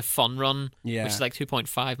 relay. There's a fun run, Yeah. which is like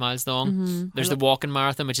 2.5 miles long. Mm-hmm. There's the walking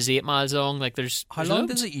marathon, which is 8 miles long. Like there's How long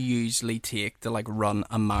does it usually take to like run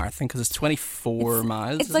a marathon? Because it's 24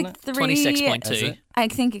 miles. It's isn't like it? 26.2. Is it? I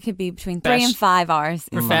think it could be between 3 Best and 5 hours. is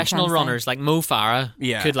what I'm Professional trying to say. runners like Mo Farah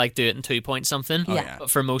Yeah. could like do it in 2 point something. Oh, Yeah. yeah. But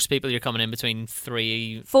for most people, you're coming in between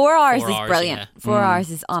 3. 4 hours 4 is hours, brilliant. yeah. 4 hours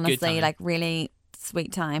is good honestly time. like really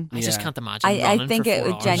sweet time. I just Yeah. can't imagine. I running think for it 4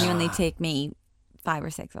 would hours. genuinely take me 5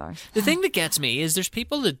 or 6 hours. The thing that gets me is there's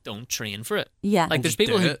people that don't train for it. Yeah. Like there's just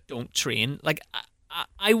people do who it. don't train. Like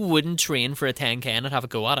I wouldn't train for a 10K and I'd have a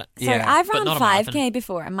go at it. Sorry, Yeah, I've but run not a 5K marathon.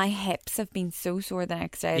 before, and my hips have been so sore the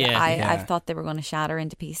next day that Yeah. Yeah. I've thought they were going to shatter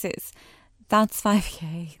into pieces. That's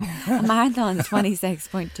 5K. A marathon's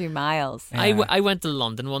 26.2 miles. I went to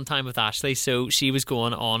London one time with Ashley, so she was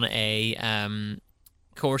going on a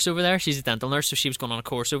course over there. She's a dental nurse, so she was going on a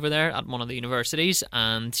course over there at one of the universities,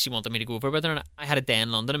 and she wanted me to go over with her. And I had a day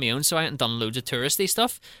in London of my own, so I hadn't done loads of touristy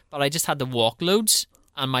stuff, but I just had to walk loads.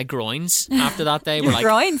 And my groins after that day were Your like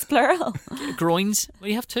groins, plural. groins. Well,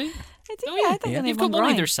 you have two. I do, Oh, yeah, I think You've only got one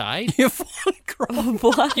groin. either side. You've one groin.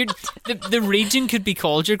 What? The region could be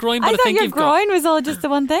called your groin, but I I, thought think your you've groin was all just the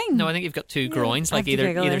one thing. got. No, I think you've got two groins, I like have to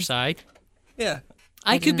Google either this. side. Yeah.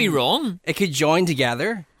 I could be wrong. It could join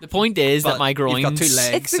together. The point is but that my groins. You've got 2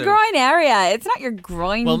 legs. It's the so- groin area. It's not your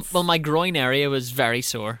groins. Well, my groin area was very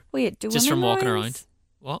sore Wait, do just women from walking groins?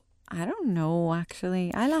 around. What? I don't know,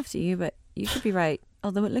 actually. I laughed at you, but you could be right.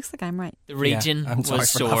 Although it looks like I'm right. The region Yeah, I'm sorry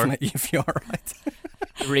was for sore. laughing at you if you're right.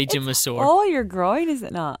 The region was sore. All your groin, is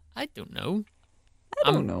it not? I don't know.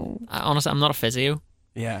 I don't know. Honestly, I'm not a physio.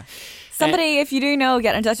 Yeah. Somebody, if you do know,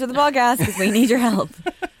 get in touch with the podcast because we need your help.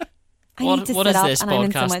 I need to What sit is up this and I'm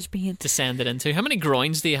in so podcast much pain. to send it into? How many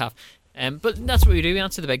groins do you have? But that's what we do. We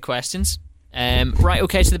answer the big questions. Right,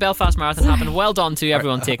 okay, so the Belfast Marathon happened. Well done to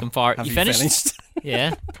everyone taking part. Have you finished?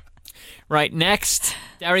 Yeah. Right, next.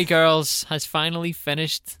 Derry Girls has finally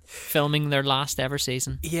finished filming their last ever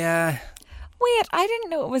season. Yeah. Wait, I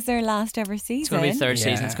didn't know it was their last ever season. It's going to be the third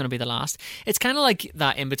season. Yeah. It's going to be the last. It's kind of like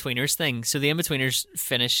that In-Betweeners thing. So the In-Betweeners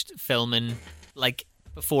finished filming like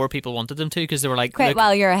before people wanted them to because they were like, Quite "Look,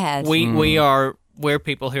 well, you're ahead. we're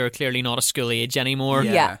people who are clearly not a school age anymore.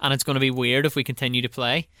 Yeah. And it's going to be weird if we continue to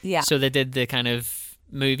play. Yeah. So they did the kind of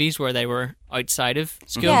movies where they were outside of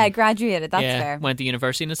school. Yeah, I graduated. That's Yeah, fair. went to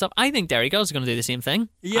university and stuff. I think Derry Girls are going to do the same thing.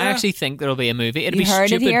 Yeah. I actually think there'll be a movie. It'd You be heard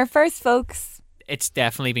stupid. it here first, folks. It's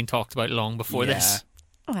definitely been talked about long before Yeah. this.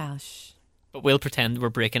 Well, shh. But we'll pretend we're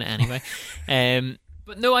breaking it anyway.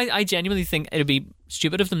 But no, I genuinely think it'd be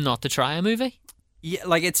stupid of them not to try a movie. Yeah,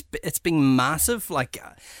 like it's been massive. Like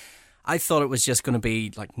I thought it was just going to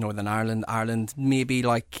be like Northern Ireland, maybe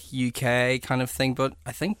like UK kind of thing. But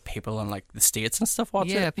I think people in like the States and stuff watch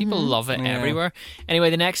Yeah, it. people love it Yeah. everywhere. Anyway,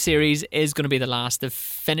 the next series is going to be the last. They've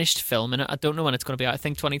finished filming it. I don't know when it's going to be out. I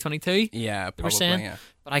think 2022. Yeah, They were probably. saying, Yeah,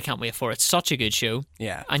 but I can't wait for it. It's such a good show.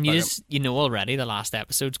 yeah. And you But, just you know already the last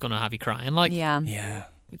episode's going to have you crying. Like, Yeah. yeah.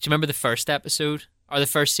 do you remember the first episode or the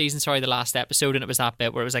first season? Sorry, the last episode, and it was that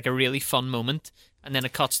bit where it was like a really fun moment, and then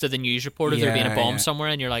it cuts to the news report of there being a Yeah, bomb yeah. somewhere,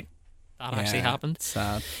 and you're like, that actually Yeah, happened.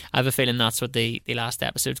 Sad. I have a feeling that's what the last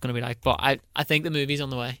episode's going to be like. But I think the movie's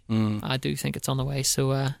on the way. I do think it's on the way.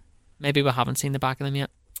 So maybe we haven't seen the back of them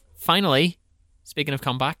yet. Finally, speaking of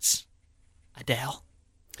comebacks, Adele.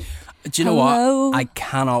 Do you know Hello. what? I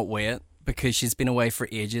cannot wait because she's been away for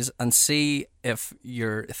ages and see if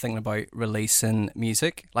you're thinking about releasing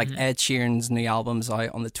music. Like Mm-hmm. Ed Sheeran's new album's out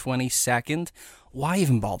on the 22nd. Why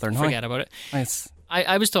even bother now? Forget about it. It's,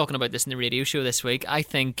 I was talking about this in the radio show this week. I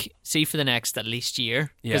think, see, for the next at least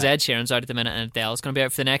year, because Yeah. Ed Sheeran's out at the minute and Adele's going to be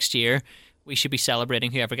out for the next year, we should be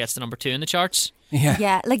celebrating whoever gets the number 2 in the charts, Yeah.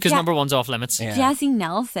 Yeah, like because number 1's off limits. Yeah. Jessie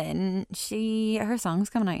Nelson, her song's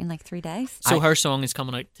coming out in like 3 days. So her song is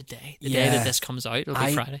coming out today. The day Yeah. that this comes out, it'll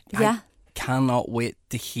be Friday. Yeah. Cannot wait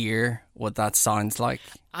to hear what that sounds like.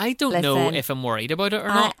 I don't know Listen, if I'm worried about it or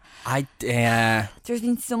not. There's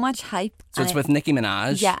been so much hype. So it's and with Nicki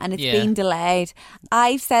Minaj. Yeah, and it's Yeah. been delayed.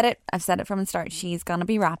 I've said it from the start. She's gonna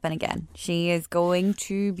be rapping again. She is going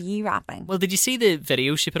to be rapping. Well, did you see the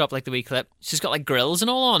video she put up, like the wee clip? She's got like grills and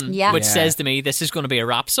all on, Yeah. which Yeah. says to me this is going to be a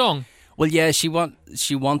rap song. Well, yeah, she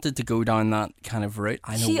wanted to go down that kind of route.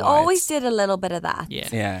 I know She why always it's- did a little bit of that. Yeah.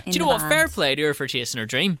 Yeah. Do you know what? Fair play to her for chasing her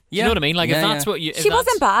dream. Do you Yeah. know what I mean? Like, if Yeah, that's yeah. what you. If She that's-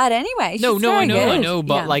 wasn't bad anyway. No, She's no, I very know, good.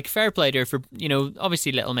 but Yeah. like, fair play to her for,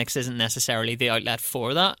 obviously Little Mix isn't necessarily the outlet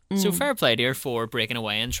for that. Mm. So fair play to her for breaking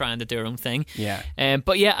away and trying to do her own thing. Yeah.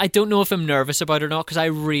 But yeah, I don't know if I'm nervous about it or not because I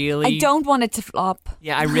really. I don't want it to flop.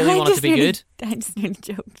 Yeah, I really want it to be good. I just nearly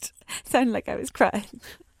joked. Sounded like I was crying.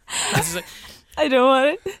 It's like, I don't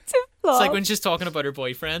want it to flop. when she's talking about her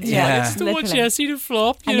boyfriend. Yeah. I just don't want Literally. Jessie to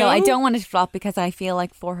flop. I know, I don't want it to flop because I feel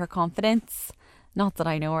like for her confidence, not that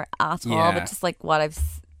I know her at all, Yeah. but just like what I've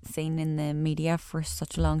seen in the media for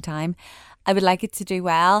such a long time, I would like it to do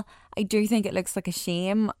well. I do think it looks like a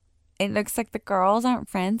shame. It looks like the girls aren't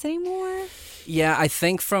friends anymore. Yeah, I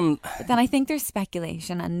think from But then I think there's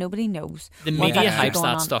speculation and nobody knows. The what's media actually hypes going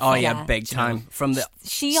that on. stuff. oh up. yeah, Yeah. big time from the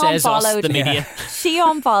She Says us, unfollowed the media. She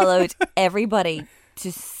unfollowed everybody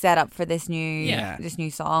to set up for this new Yeah.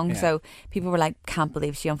 song. Yeah. So people were like, can't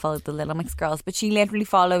believe she unfollowed the Little Mix girls. But she literally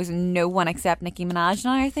follows no one except Nicki Minaj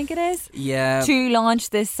now, I think it is, yeah. to launch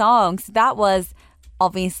this song. So that was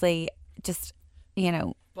obviously just,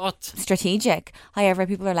 But strategic. However,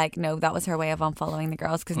 people are like, no, that was her way of unfollowing the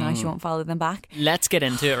girls because now she won't follow them back. let's get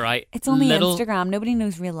into it, right? It's only Little, Instagram. Nobody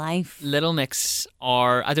knows real life. Little Mix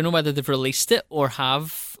are, I don't know whether they've released it or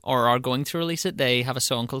are going to release it. They have a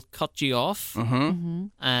song called Cut You Off.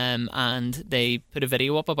 And they put a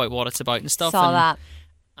video up about what it's about and stuff. Saw and, that.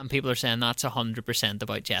 And people are saying that's 100%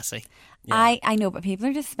 about Jessie. I know, but people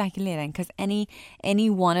are just speculating because any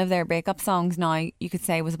one of their breakup songs now you could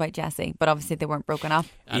say was about Jessie, but obviously they weren't broken up.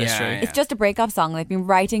 That is Yeah, true. yeah. It's just a breakup song. They've been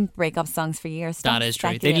writing breakup songs for years. Stop That is true.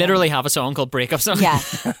 They speculating. literally have a song called Breakup Song. Yeah.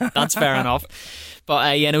 That's fair enough.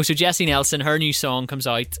 But so Jessie Nelson, her new song comes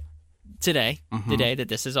out today, the day that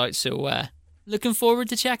this is out. So looking forward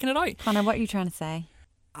to checking it out. Connor, what are you trying to say?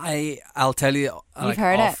 I'll tell you. Like,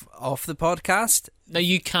 heard off the podcast. Now,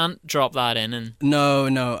 you can't drop that in. And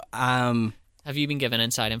No. have you been given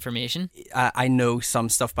inside information? I know some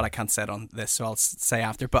stuff, but I can't say it on this, so I'll say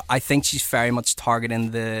after. But I think she's very much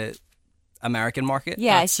targeting the American market.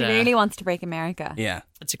 Yeah, That's, she really wants to break America. Yeah.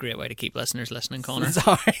 That's a great way to keep listeners listening, Connor.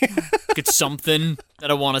 Sorry. It's something that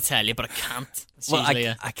I want to tell you, but I can't. It's Well,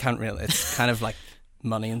 usually I can't really. It's kind of like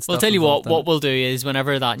money and stuff. Well, I'll tell you what. involved in What it. we'll do is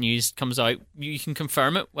whenever that news comes out, you can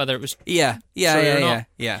confirm it, whether it was. Yeah. True or not.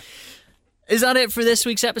 Yeah. Is that it for this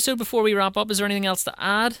week's episode? Before we wrap up, is there anything else to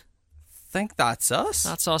add? Think that's us.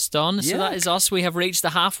 That's us done. So Yeah. that is us. We have reached the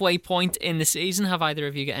halfway point in the season. Have either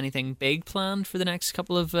of you got anything big planned for the next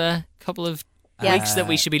couple of weeks that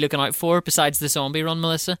we should be looking out for besides the zombie run,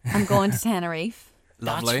 Melissa? I'm going to Tenerife.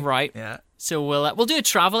 Lovely. That's right. Yeah. So we'll do a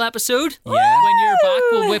travel episode. Yeah. When you're back,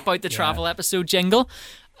 we'll whip out the travel episode jingle.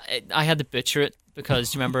 I had to butcher it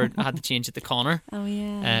because you remember I had to change it to Connor. Oh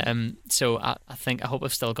yeah, So I hope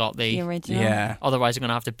I've still got the original. Yeah. Otherwise, I'm going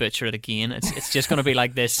to have to butcher it again. It's just going to be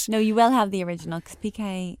like this. No, you will have the original because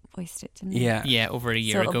PK voiced it, didn't he? Yeah. Yeah, over a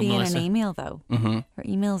year So it'll ago, be Melissa. in an email though. Mm-hmm. Her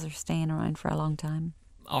emails are staying around for a long time.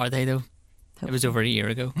 Are they though? It was over a year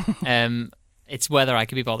ago. It's whether I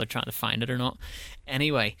could be bothered trying to find it or not.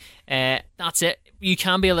 Anyway, that's it. You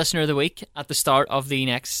can be a listener of the week at the start of the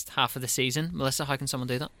next half of the season. Melissa, how can someone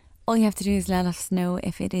do that? All you have to do is let us know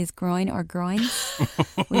if it is groin or groins.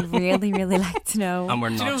 We'd really, really like to know. And we're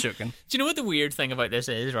not know- joking. Do you know what the weird thing about this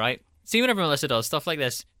is, right? See, whenever Melissa does stuff like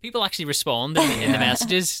this, people actually respond in the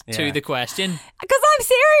messages to Yeah. the question. Because I'm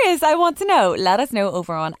serious. I want to know. Let us know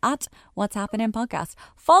over on at What's Happening Podcast.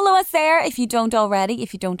 Follow us there if you don't already.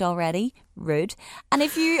 If you don't already, rude. And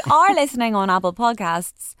if you are listening on Apple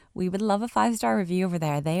Podcasts, we would love a 5-star review over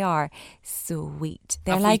there. They are sweet.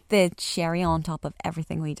 They're Have like the cherry on top of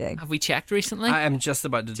everything we do. Have we checked recently? I am just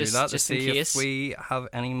about to do Just- that to just in see if case. we have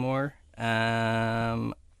any more.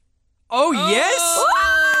 Oh yes!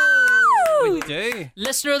 Woo! We do.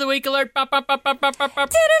 Listener of the week alert. Bop, bop, bop, bop, bop, bop,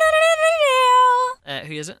 bop.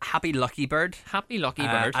 Who is it? Happy Lucky Bird. Happy Lucky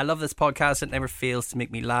Bird. I love this podcast. It never fails to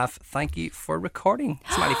make me laugh. Thank you for recording.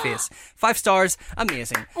 Smiley face. 5 stars.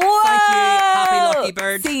 Amazing. Whoa! Thank you, Happy Lucky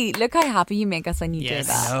Bird. See, look how happy you make us when you do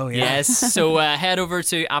that. Oh, yeah. Yes. So head over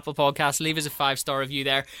to Apple Podcasts, leave us a 5-star review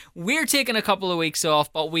there. We're taking a couple of weeks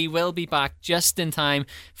off, but we will be back just in time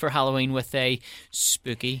for Halloween with a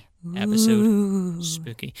spooky episode. Ooh.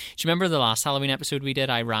 Spooky. Do you remember the last Halloween episode we did?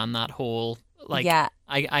 I ran that whole Yeah.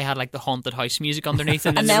 I had like the haunted house music underneath,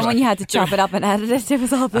 and And there then was, when you had to chop it up and edit it, it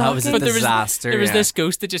was all That was blocking. a but there was disaster. there was yeah. this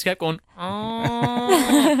ghost that just kept going.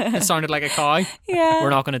 Oh, it sounded like a cow. Yeah. We're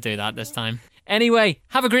not going to do that this time. Anyway,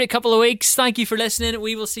 have a great couple of weeks. Thank you for listening.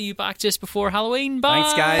 We will see you back just before Halloween. Bye.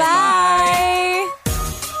 Thanks, guys. Bye. Bye.